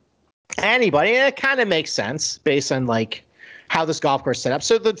favor anybody. And it kind of makes sense based on how this golf course is set up.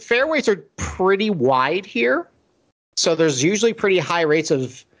 So the fairways are pretty wide here. So there's usually pretty high rates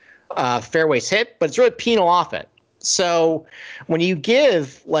of fairways hit, but it's really penal off it. So when you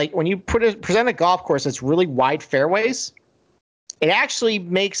present a golf course that's really wide fairways, it actually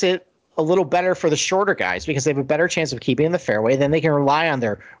makes it a little better for the shorter guys because they have a better chance of keeping in the fairway. Then they can rely on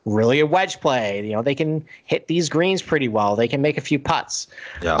their really wedge play. They can hit these greens pretty well. They can make a few putts.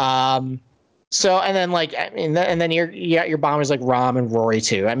 Yeah. And then you got your bombers like Rahm and Rory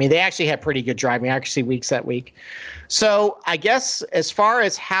too. I mean, they actually had pretty good driving accuracy weeks that week. So I guess as far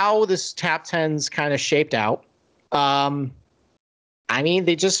as how this top 10's kind of shaped out,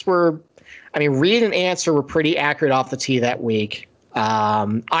 they just were. Reed and Ancer were pretty accurate off the tee that week.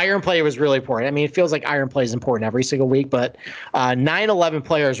 Iron play was really important. It feels like iron play is important every single week, but 9-11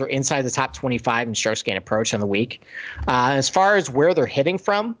 players were inside the top 25 in strokes gained approach on the week. As far as where they're hitting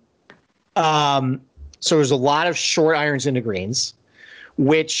from, so there's a lot of short irons into greens,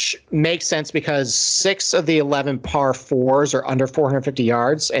 which makes sense because 6 of the 11 par 4s are under 450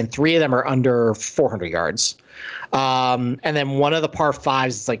 yards, and 3 of them are under 400 yards. And then one of the par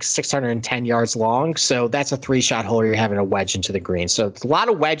 5s is 610 yards long. So that's a 3-shot hole. You're having a wedge into the green. So it's a lot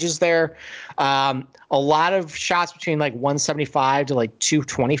of wedges there. A lot of shots between 175 to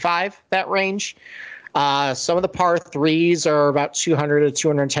 225, that range. Some of the par 3s are about 200 to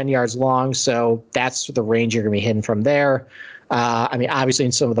 210 yards long. So that's the range you're going to be hitting from there. Obviously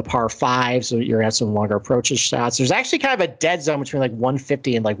in some of the par 5s, so you're going to have some longer approaches shots. There's actually kind of a dead zone between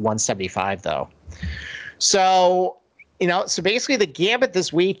 150 and 175 though. So, so basically the gambit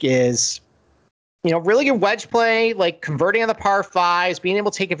this week is, really good wedge play, converting on the par 5s, being able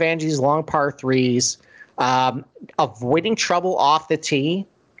to take advantage of these long par 3s, avoiding trouble off the tee.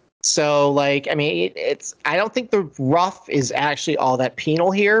 So, I don't think the rough is actually all that penal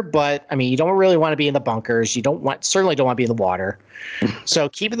here, but you don't really want to be in the bunkers. You certainly don't want to be in the water. So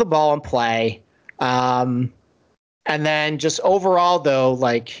keeping the ball in play. And then just overall though,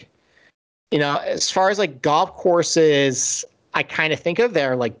 as far as golf courses, I kind of think of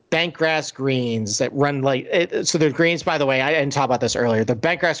they're bent grass greens that run so the greens, by the way, I didn't talk about this earlier. The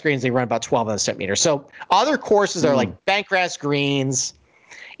bent grass greens, they run about 12 centimeters. So other courses are bent grass greens,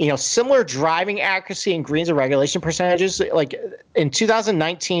 similar driving accuracy and greens and regulation percentages. In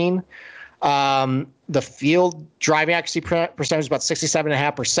 2019, the field driving accuracy percentage was about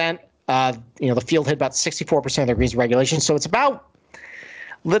 67.5%. The field hit about 64% of their greens and regulation. So it's about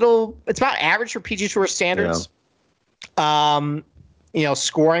average for PGA Tour standards. Yeah.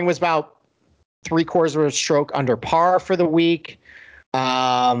 Scoring was about 3/4 of a stroke under par for the week.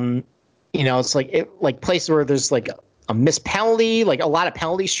 It's places where there's a missed penalty, a lot of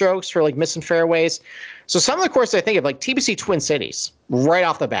penalty strokes for missing fairways. So some of the courses I think of TPC Twin Cities right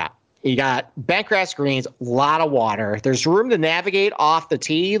off the bat. You got bent grass greens, a lot of water. There's room to navigate off the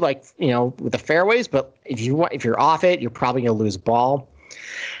tee, with the fairways, but if you're off it, you're probably going to lose ball.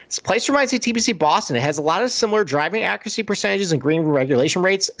 This place reminds me of TPC Boston. It has a lot of similar driving accuracy percentages and green regulation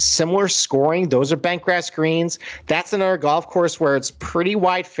rates, similar scoring. Those are bent grass greens. That's another golf course where it's pretty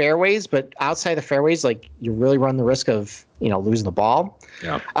wide fairways, but outside the fairways, you really run the risk of, losing the ball.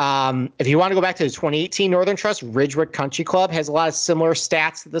 Yep. If you want to go back to the 2018 Northern Trust, Ridgewood Country Club has a lot of similar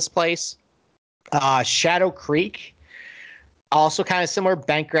stats to this place. Shadow Creek, also kind of similar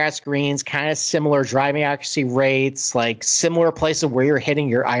bent grass greens, kind of similar driving accuracy rates, similar places where you're hitting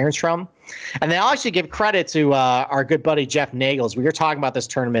your irons from. And then I'll actually give credit to our good buddy Jeff Nagels. We were talking about this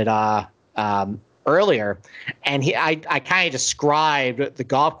tournament earlier, and I kind of described the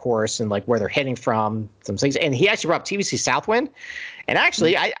golf course and where they're hitting from, some things. And he actually brought up TPC Southwind. And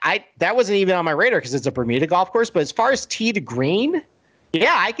actually, I that wasn't even on my radar because it's a Bermuda golf course. But as far as tee to green,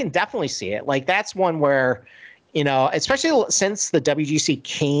 yeah, I can definitely see it. That's one where, especially since the WGC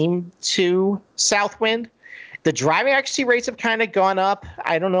came to Southwind, the driving accuracy rates have kind of gone up.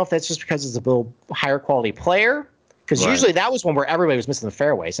 I don't know if that's just because it's a little higher quality player, because usually that was one where everybody was missing the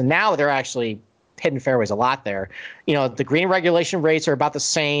fairways, and now they're actually hitting fairways a lot there. The green regulation rates are about the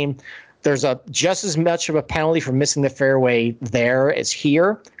same. there's just as much of a penalty for missing the fairway there as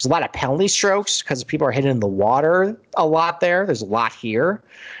here. There's a lot of penalty strokes because people are hitting the water a lot there. There's a lot here.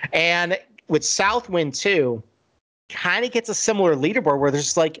 And with Southwind too, kind of gets a similar leaderboard where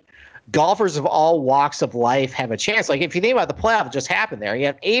there's like golfers of all walks of life have a chance. Like if you think about the playoff that just happened there, you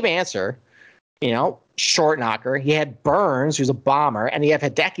have Abe Answer, short knocker. You had Burns, who's a bomber, and you have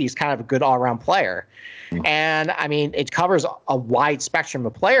Hideki, who's kind of a good all-around player. And I mean, it covers a wide spectrum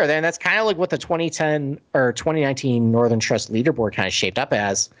of player there, and that's kind of like what the 2010 or 2019 Northern Trust leaderboard kind of shaped up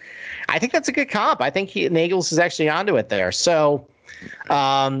as. I think that's a good comp. I think Nagels is actually onto it there. So,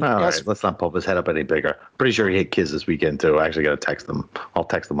 all right, let's not pump his head up any bigger. Pretty sure he hit Kiz this weekend too. I actually got to text him. I'll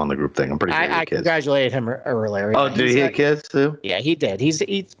text him on the group thing. I'm pretty sure he hit Kiz. I congratulated him earlier. Oh, did he hit Kiz too? Yeah, he did.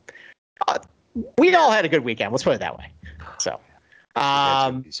 We all had a good weekend. Let's put it that way. So,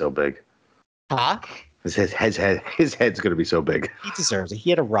 he's so big. Huh? His head's going to be so big. He deserves it. He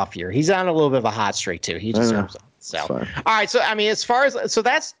had a rough year. He's on a little bit of a hot streak too. He deserves it. So, all right. So, I mean, so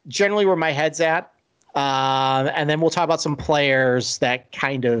that's generally where my head's at. And then we'll talk about some players that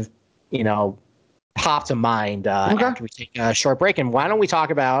kind of, pop to mind after we take a short break. And why don't we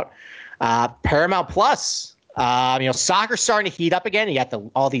talk about Paramount Plus? Soccer's starting to heat up again. You got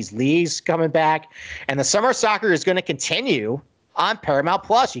all these leagues coming back, and the summer soccer is going to continue on Paramount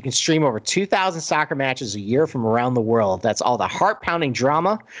Plus. You can stream over 2,000 soccer matches a year from around the world. That's all the heart-pounding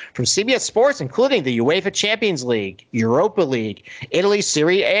drama from CBS Sports, including the UEFA Champions League, Europa League, Italy's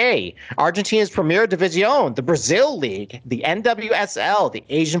Serie A, Argentina's Primera División, the Brazil League, the NWSL, the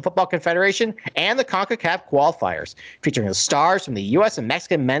Asian Football Confederation, and the CONCACAF qualifiers, featuring the stars from the U.S. and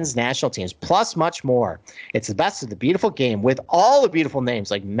Mexican men's national teams, plus much more. It's the best of the beautiful game with all the beautiful names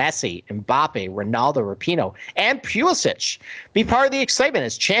like Messi, Mbappe, Ronaldo, Rapinoe, and Pulisic. Be part of the excitement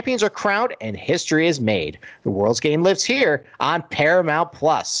as champions are crowned and history is made. The world's game lives here on Paramount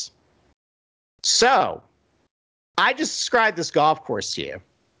Plus. So, I just described this golf course to you.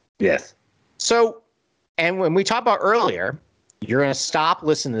 Yes. So, and when we talked about earlier, you're going to stop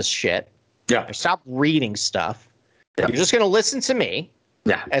listening to this shit. Yeah. Or stop reading stuff. Yeah. You're just going to listen to me.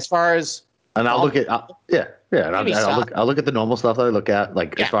 Yeah. As far as. And I'll look at, And I'll look at the normal stuff that I look at,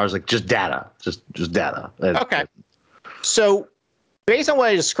 as far as just data, just data. Okay. So, based on what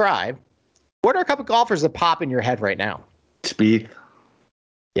I described, what are a couple golfers that pop in your head right now? Spieth.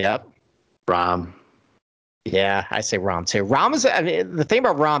 Yep. Rahm. Yeah, I say Rahm too. The thing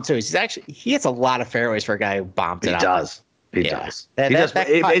about Rahm too is he hits a lot of fairways for a guy who bombed it out. He does.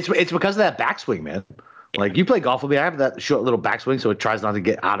 It's because of that backswing, man. Like you play golf with me, I have that short little backswing, so it tries not to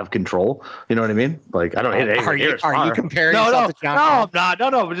get out of control. You know what I mean? Like I don't hit it. Are you comparing yourself to John? No, I'm not.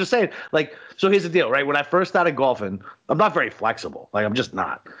 No. I'm just saying. Like, so here's the deal, right? When I first started golfing, I'm not very flexible. Like I'm just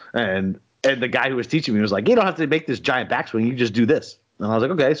not. And the guy who was teaching me was like, you don't have to make this giant backswing. You just do this. And I was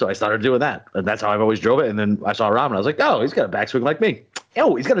like, okay. So I started doing that, and that's how I've always drove it. And then I saw Rahm, and I was like, oh, he's got a backswing like me.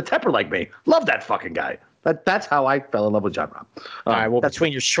 Oh, he's got a temper like me. Love that fucking guy. That's how I fell in love with Jon Rahm. All right. Well,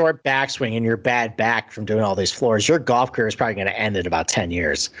 between your short backswing and your bad back from doing all these floors, your golf career is probably going to end in about 10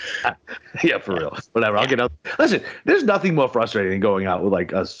 years. Yeah, for real. Whatever. I'll get out. Listen, there's nothing more frustrating than going out with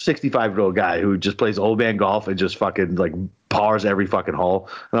like a 65-year-old guy who just plays old man golf and just fucking like pars every fucking hole.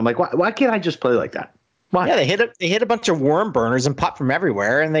 And I'm like, why can't I just play like that? Why? Yeah, they hit a bunch of worm burners and putt from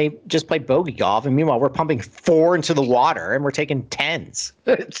everywhere, and they just play bogey golf. And meanwhile, we're pumping 4 into the water, and we're taking 10s.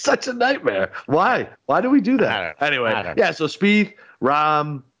 It's such a nightmare. Why? Why do we do that? Anyway, yeah. So Spieth,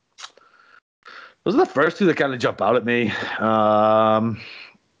 Rahm, those are the first two that kind of jump out at me. I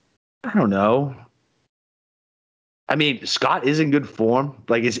don't know. I mean, Scott is in good form.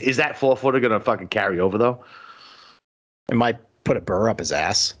 Like, is that 4-footer gonna fucking carry over though? It might put a burr up his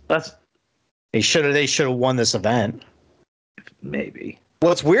ass. They should have won this event. Maybe.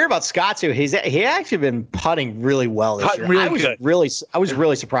 What's weird about Scott too, he actually been putting really well this year. I was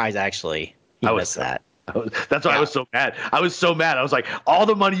really surprised actually. He missed that. That's why I was so mad. I was like, all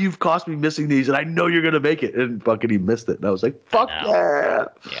the money you've cost me missing these, and I know you're gonna make it, and fucking he missed it. And I was like, fuck yeah.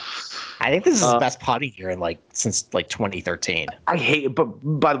 I think this is his best putting year since 2013. I hate it, but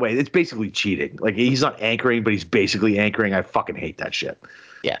by the way, it's basically cheating. Like he's not anchoring, but he's basically anchoring. I fucking hate that shit.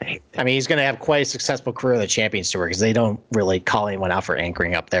 Yeah, I mean, he's going to have quite a successful career in the Champions Tour because they don't really call anyone out for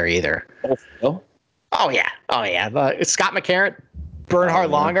anchoring up there either. Oh yeah. Scott McCarron,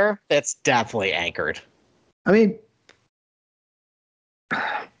 Bernhard Langer, that's definitely anchored. I mean,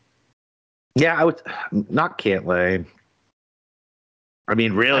 yeah, I would not Cantlay. I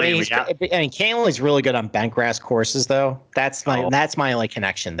mean, really. Cantlay's really good on bent grass courses, though. That's my only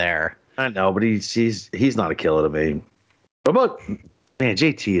connection there. I know, but he's not a killer to me. What about? Man,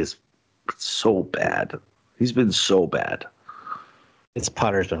 JT is so bad. He's been so bad. His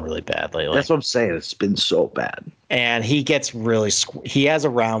putter's been really bad lately. That's what I'm saying. It's been so bad. And he gets really he has a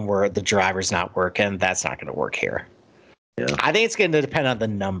round where the driver's not working. That's not going to work here. Yeah. I think it's going to depend on the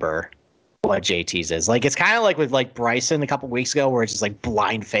number what JT's is. Like, it's kind of like with like Bryson a couple weeks ago where it's just like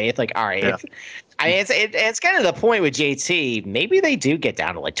blind faith. Like, all right, it's kind of the point with JT. Maybe they do get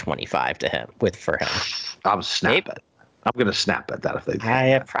down to like 25 to him for him. I'm snapping. I'm going to snap at that if they do.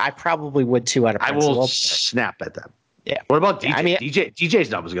 I probably would too out of principle. I will snap at them. Yeah. What about DJ? Yeah, I mean, DJ's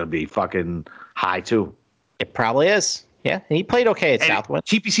number is going to be fucking high too. It probably is. Yeah. And he played okay at Southwind.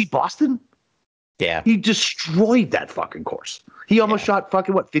 TPC Boston? Yeah. He destroyed that fucking course. He almost shot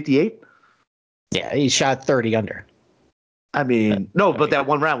fucking 58? Yeah, he shot 30 under. I mean, no, but that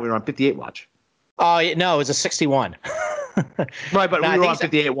one round we were on 58 watch. Oh, no, it was a 61. Right, but we were on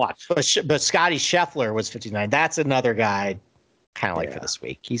 58 watch. But Scotty Scheffler was 59. That's another guy kind of like for this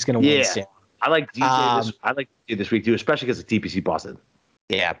week. He's going to win soon. I like DJ I like DJ this week too, especially because of TPC Boston.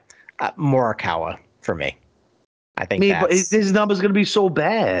 Yeah. Morikawa for me. I think but his number's going to be so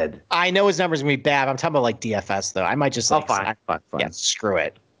bad. I know his number's going to be bad. I'm talking about like DFS though. I might just fine. Yeah, screw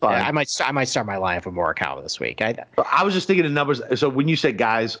it. Yeah, I might start my lineup with Morikawa this week. I was just thinking the numbers. So when you said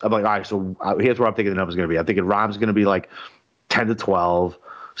guys, I'm like, all right. So here's where I'm thinking the numbers going to be. I'm thinking Rahm's going to be like 10 to 12.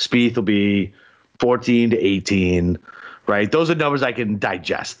 Spieth will be 14 to 18. Right. Those are numbers I can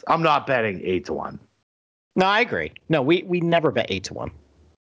digest. I'm not betting 8 to 1. No, I agree. No, we never bet 8 to 1.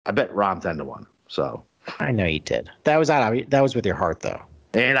 I bet Rahm 10 to 1. So I know you did. That was with your heart though.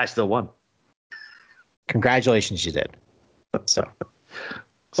 And I still won. Congratulations, you did. So.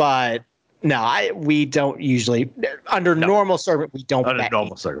 But no, we don't usually under normal circuit we don't bet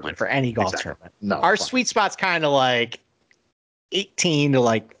normal circuit for any golf tournament. No, our sweet spot's kind of like 18 to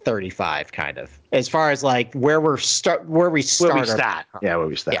like 35, kind of as far as like where we start. Yeah, where we start.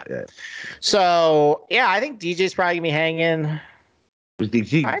 Yeah. So yeah, I think DJ's probably gonna be hanging.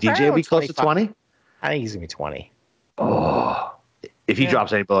 DJ will be close to 20. I think he's gonna be 20. Oh, if he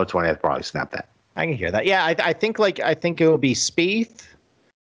drops any below 20, I'd probably snap that. I can hear that. Yeah, I think it will be Spieth,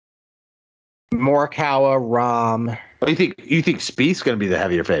 Morikawa, Rahm. You think Spieth's going to be the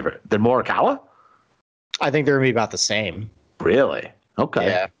heavier favorite than Morikawa? I think they're going to be about the same. Really? Okay.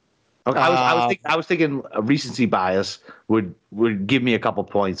 Yeah. Okay. I was thinking a recency bias would give me a couple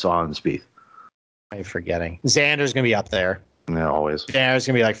points on Spieth. I'm forgetting. Xander's going to be up there. Yeah, always. Xander's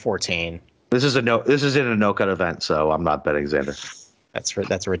going to be like 14. This is in a no-cut event, so I'm not betting Xander.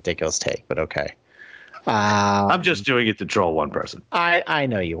 That's a ridiculous take, but okay. I'm just doing it to troll one person. I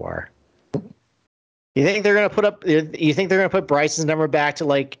know you are. You think they're gonna put Bryson's number back to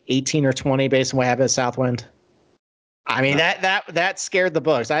like 18 or 20 based on what happened at Southwind? I mean that scared the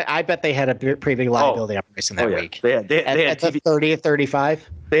books. I bet they had a pretty big liability on Bryson that week. They had the 30 at 35.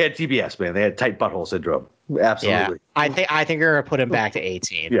 They had TBS, man. They had tight butthole syndrome. Absolutely. Yeah. I think they're gonna put him back to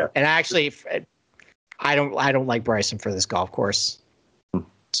 18. Yeah. And actually, I don't like Bryson for this golf course.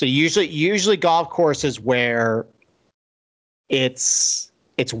 So usually golf courses where it's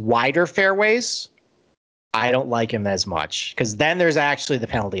wider fairways, I don't like him as much because then there's actually the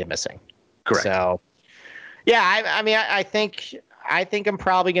penalty of missing. Correct. So, yeah, I think I'm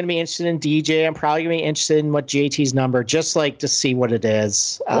probably going to be interested in DJ. I'm probably going to be interested in what JT's number, just like to see what it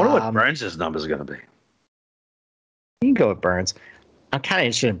is. I wonder what Burns' number is going to be. You can go with Burns. I'm kind of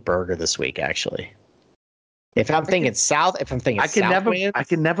interested in Berger this week, actually. I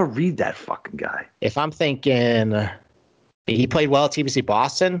can never read that fucking guy. If I'm thinking, he played well at TPC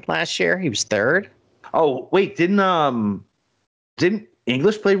Boston last year. He was third. Oh wait, didn't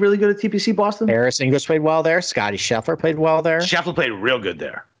English play really good at TPC Boston? Harris English played well there. Scotty Scheffler played well there. Scheffler played real good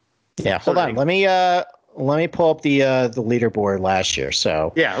there. Yeah, hold on. Let me pull up the leaderboard last year.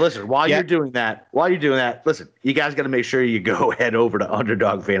 So yeah, listen. While you're doing that, listen. You guys got to make sure you go head over to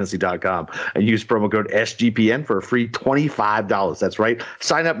UnderdogFantasy.com and use promo code SGPN for a free $25. That's right.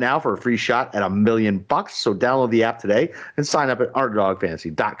 Sign up now for a free shot at $1 million. So download the app today and sign up at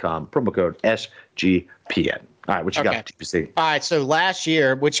UnderdogFantasy.com. Promo code SGPN. All right, what you got for TPC? All right, so last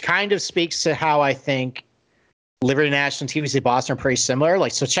year, which kind of speaks to how I think Liberty National and TPC Boston are pretty similar.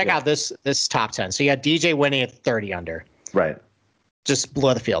 Like, so check out this top 10. So you got DJ winning at 30 under. Right. Just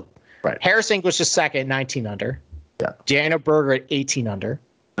below the field. Right. Harris English is second, 19 under. Yeah. Daniel Berger at 18 under.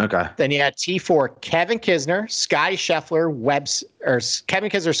 Okay. Then you had T4, Kevin Kisner, Scotty Scheffler, Kevin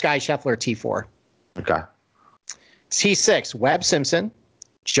Kisner, Scotty Scheffler, T4. Okay. T6, Webb Simpson,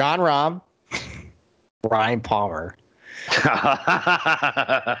 John Rahm, Ryan Palmer,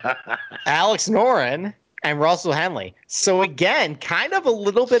 Alex Noren, and Russell Henley. So again, kind of a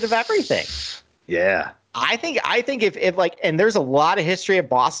little bit of everything. Yeah. I think if like, and there's a lot of history at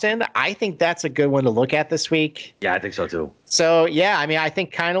Boston, I think that's a good one to look at this week. Yeah, I think so too. So yeah, I mean, I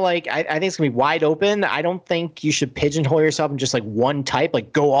think kind of like I think it's gonna be wide open. I don't think you should pigeonhole yourself in just like one type,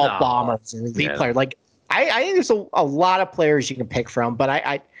 like go all bombers or elite player. Like I think there's a lot of players you can pick from, but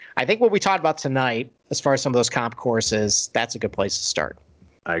I think what we talked about tonight, as far as some of those comp courses, that's a good place to start.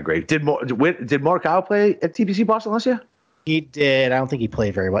 I agree. Did Morikawa play at TPC Boston last year? He did. I don't think he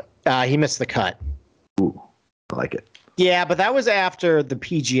played very well. He missed the cut. Ooh, I like it. Yeah, but that was after the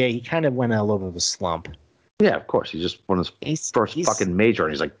PGA. He kind of went in a little bit of a slump. Yeah, of course. He just won his first fucking major,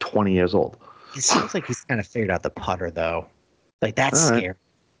 and he's like 20 years old. It seems like he's kind of figured out the putter, though. Like, that's scary.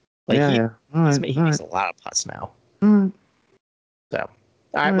 Like, yeah. He makes a lot of putts now. Mm. So, all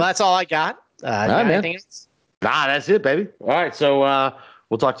right, well, that's all I got. Anything else? Nah, that's it, baby. All right, so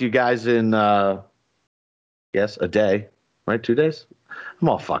we'll talk to you guys in, a day, right? 2 days? I'm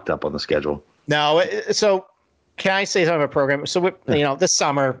all fucked up on the schedule. No, so can I say something about program? So, this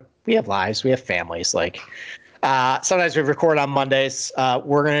summer, we have lives, we have families. Like, sometimes we record on Mondays.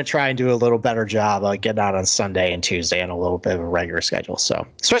 We're going to try and do a little better job of getting out on Sunday and Tuesday and a little bit of a regular schedule. So,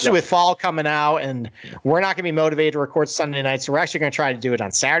 especially with fall coming out, and we're not going to be motivated to record Sunday nights. So we're actually going to try to do it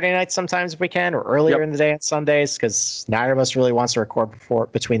on Saturday nights sometimes if we can, or earlier in the day on Sundays, because neither of us really wants to record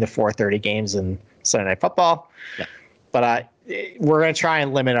between the 4:30 games and Sunday Night Football. Yeah. But we're going to try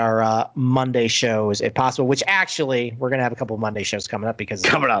and limit our Monday shows if possible, which actually we're going to have a couple of Monday shows coming up because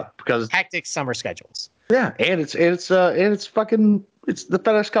hectic summer schedules. Yeah, and it's the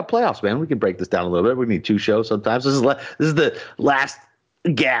FedEx Cup playoffs, man. We can break this down a little bit. We need 2 shows sometimes. This is the last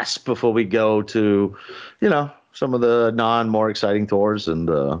gasp before we go to, some of the more exciting tours and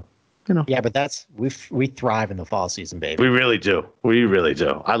Yeah, but we thrive in the fall season, baby. We really do.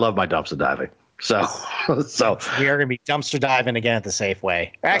 I love my dumpster diving. So we are going to be dumpster diving again at the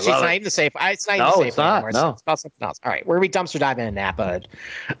Safeway. Actually, it's not even the Safeway. It's not even the Safeway anymore. No. It's about something else. All right, we're going to be dumpster diving in Napa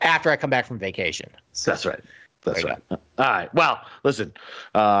after I come back from vacation. So, that's right. All right. Well, listen,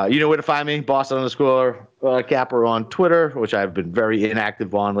 you know where to find me, Boston_Capper on Twitter, which I've been very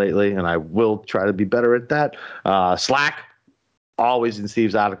inactive on lately, and I will try to be better at that. Slack. Always in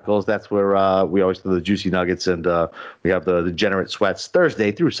Steve's articles. That's where we always do the juicy nuggets, and we have the degenerate sweats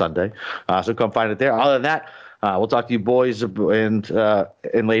Thursday through Sunday. So come find it there. Other than that, we'll talk to you boys and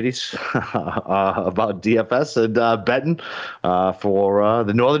ladies about DFS and betting for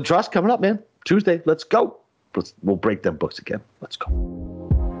the Northern Trust coming up, man. Tuesday. Let's go. We'll break them books again. Let's go.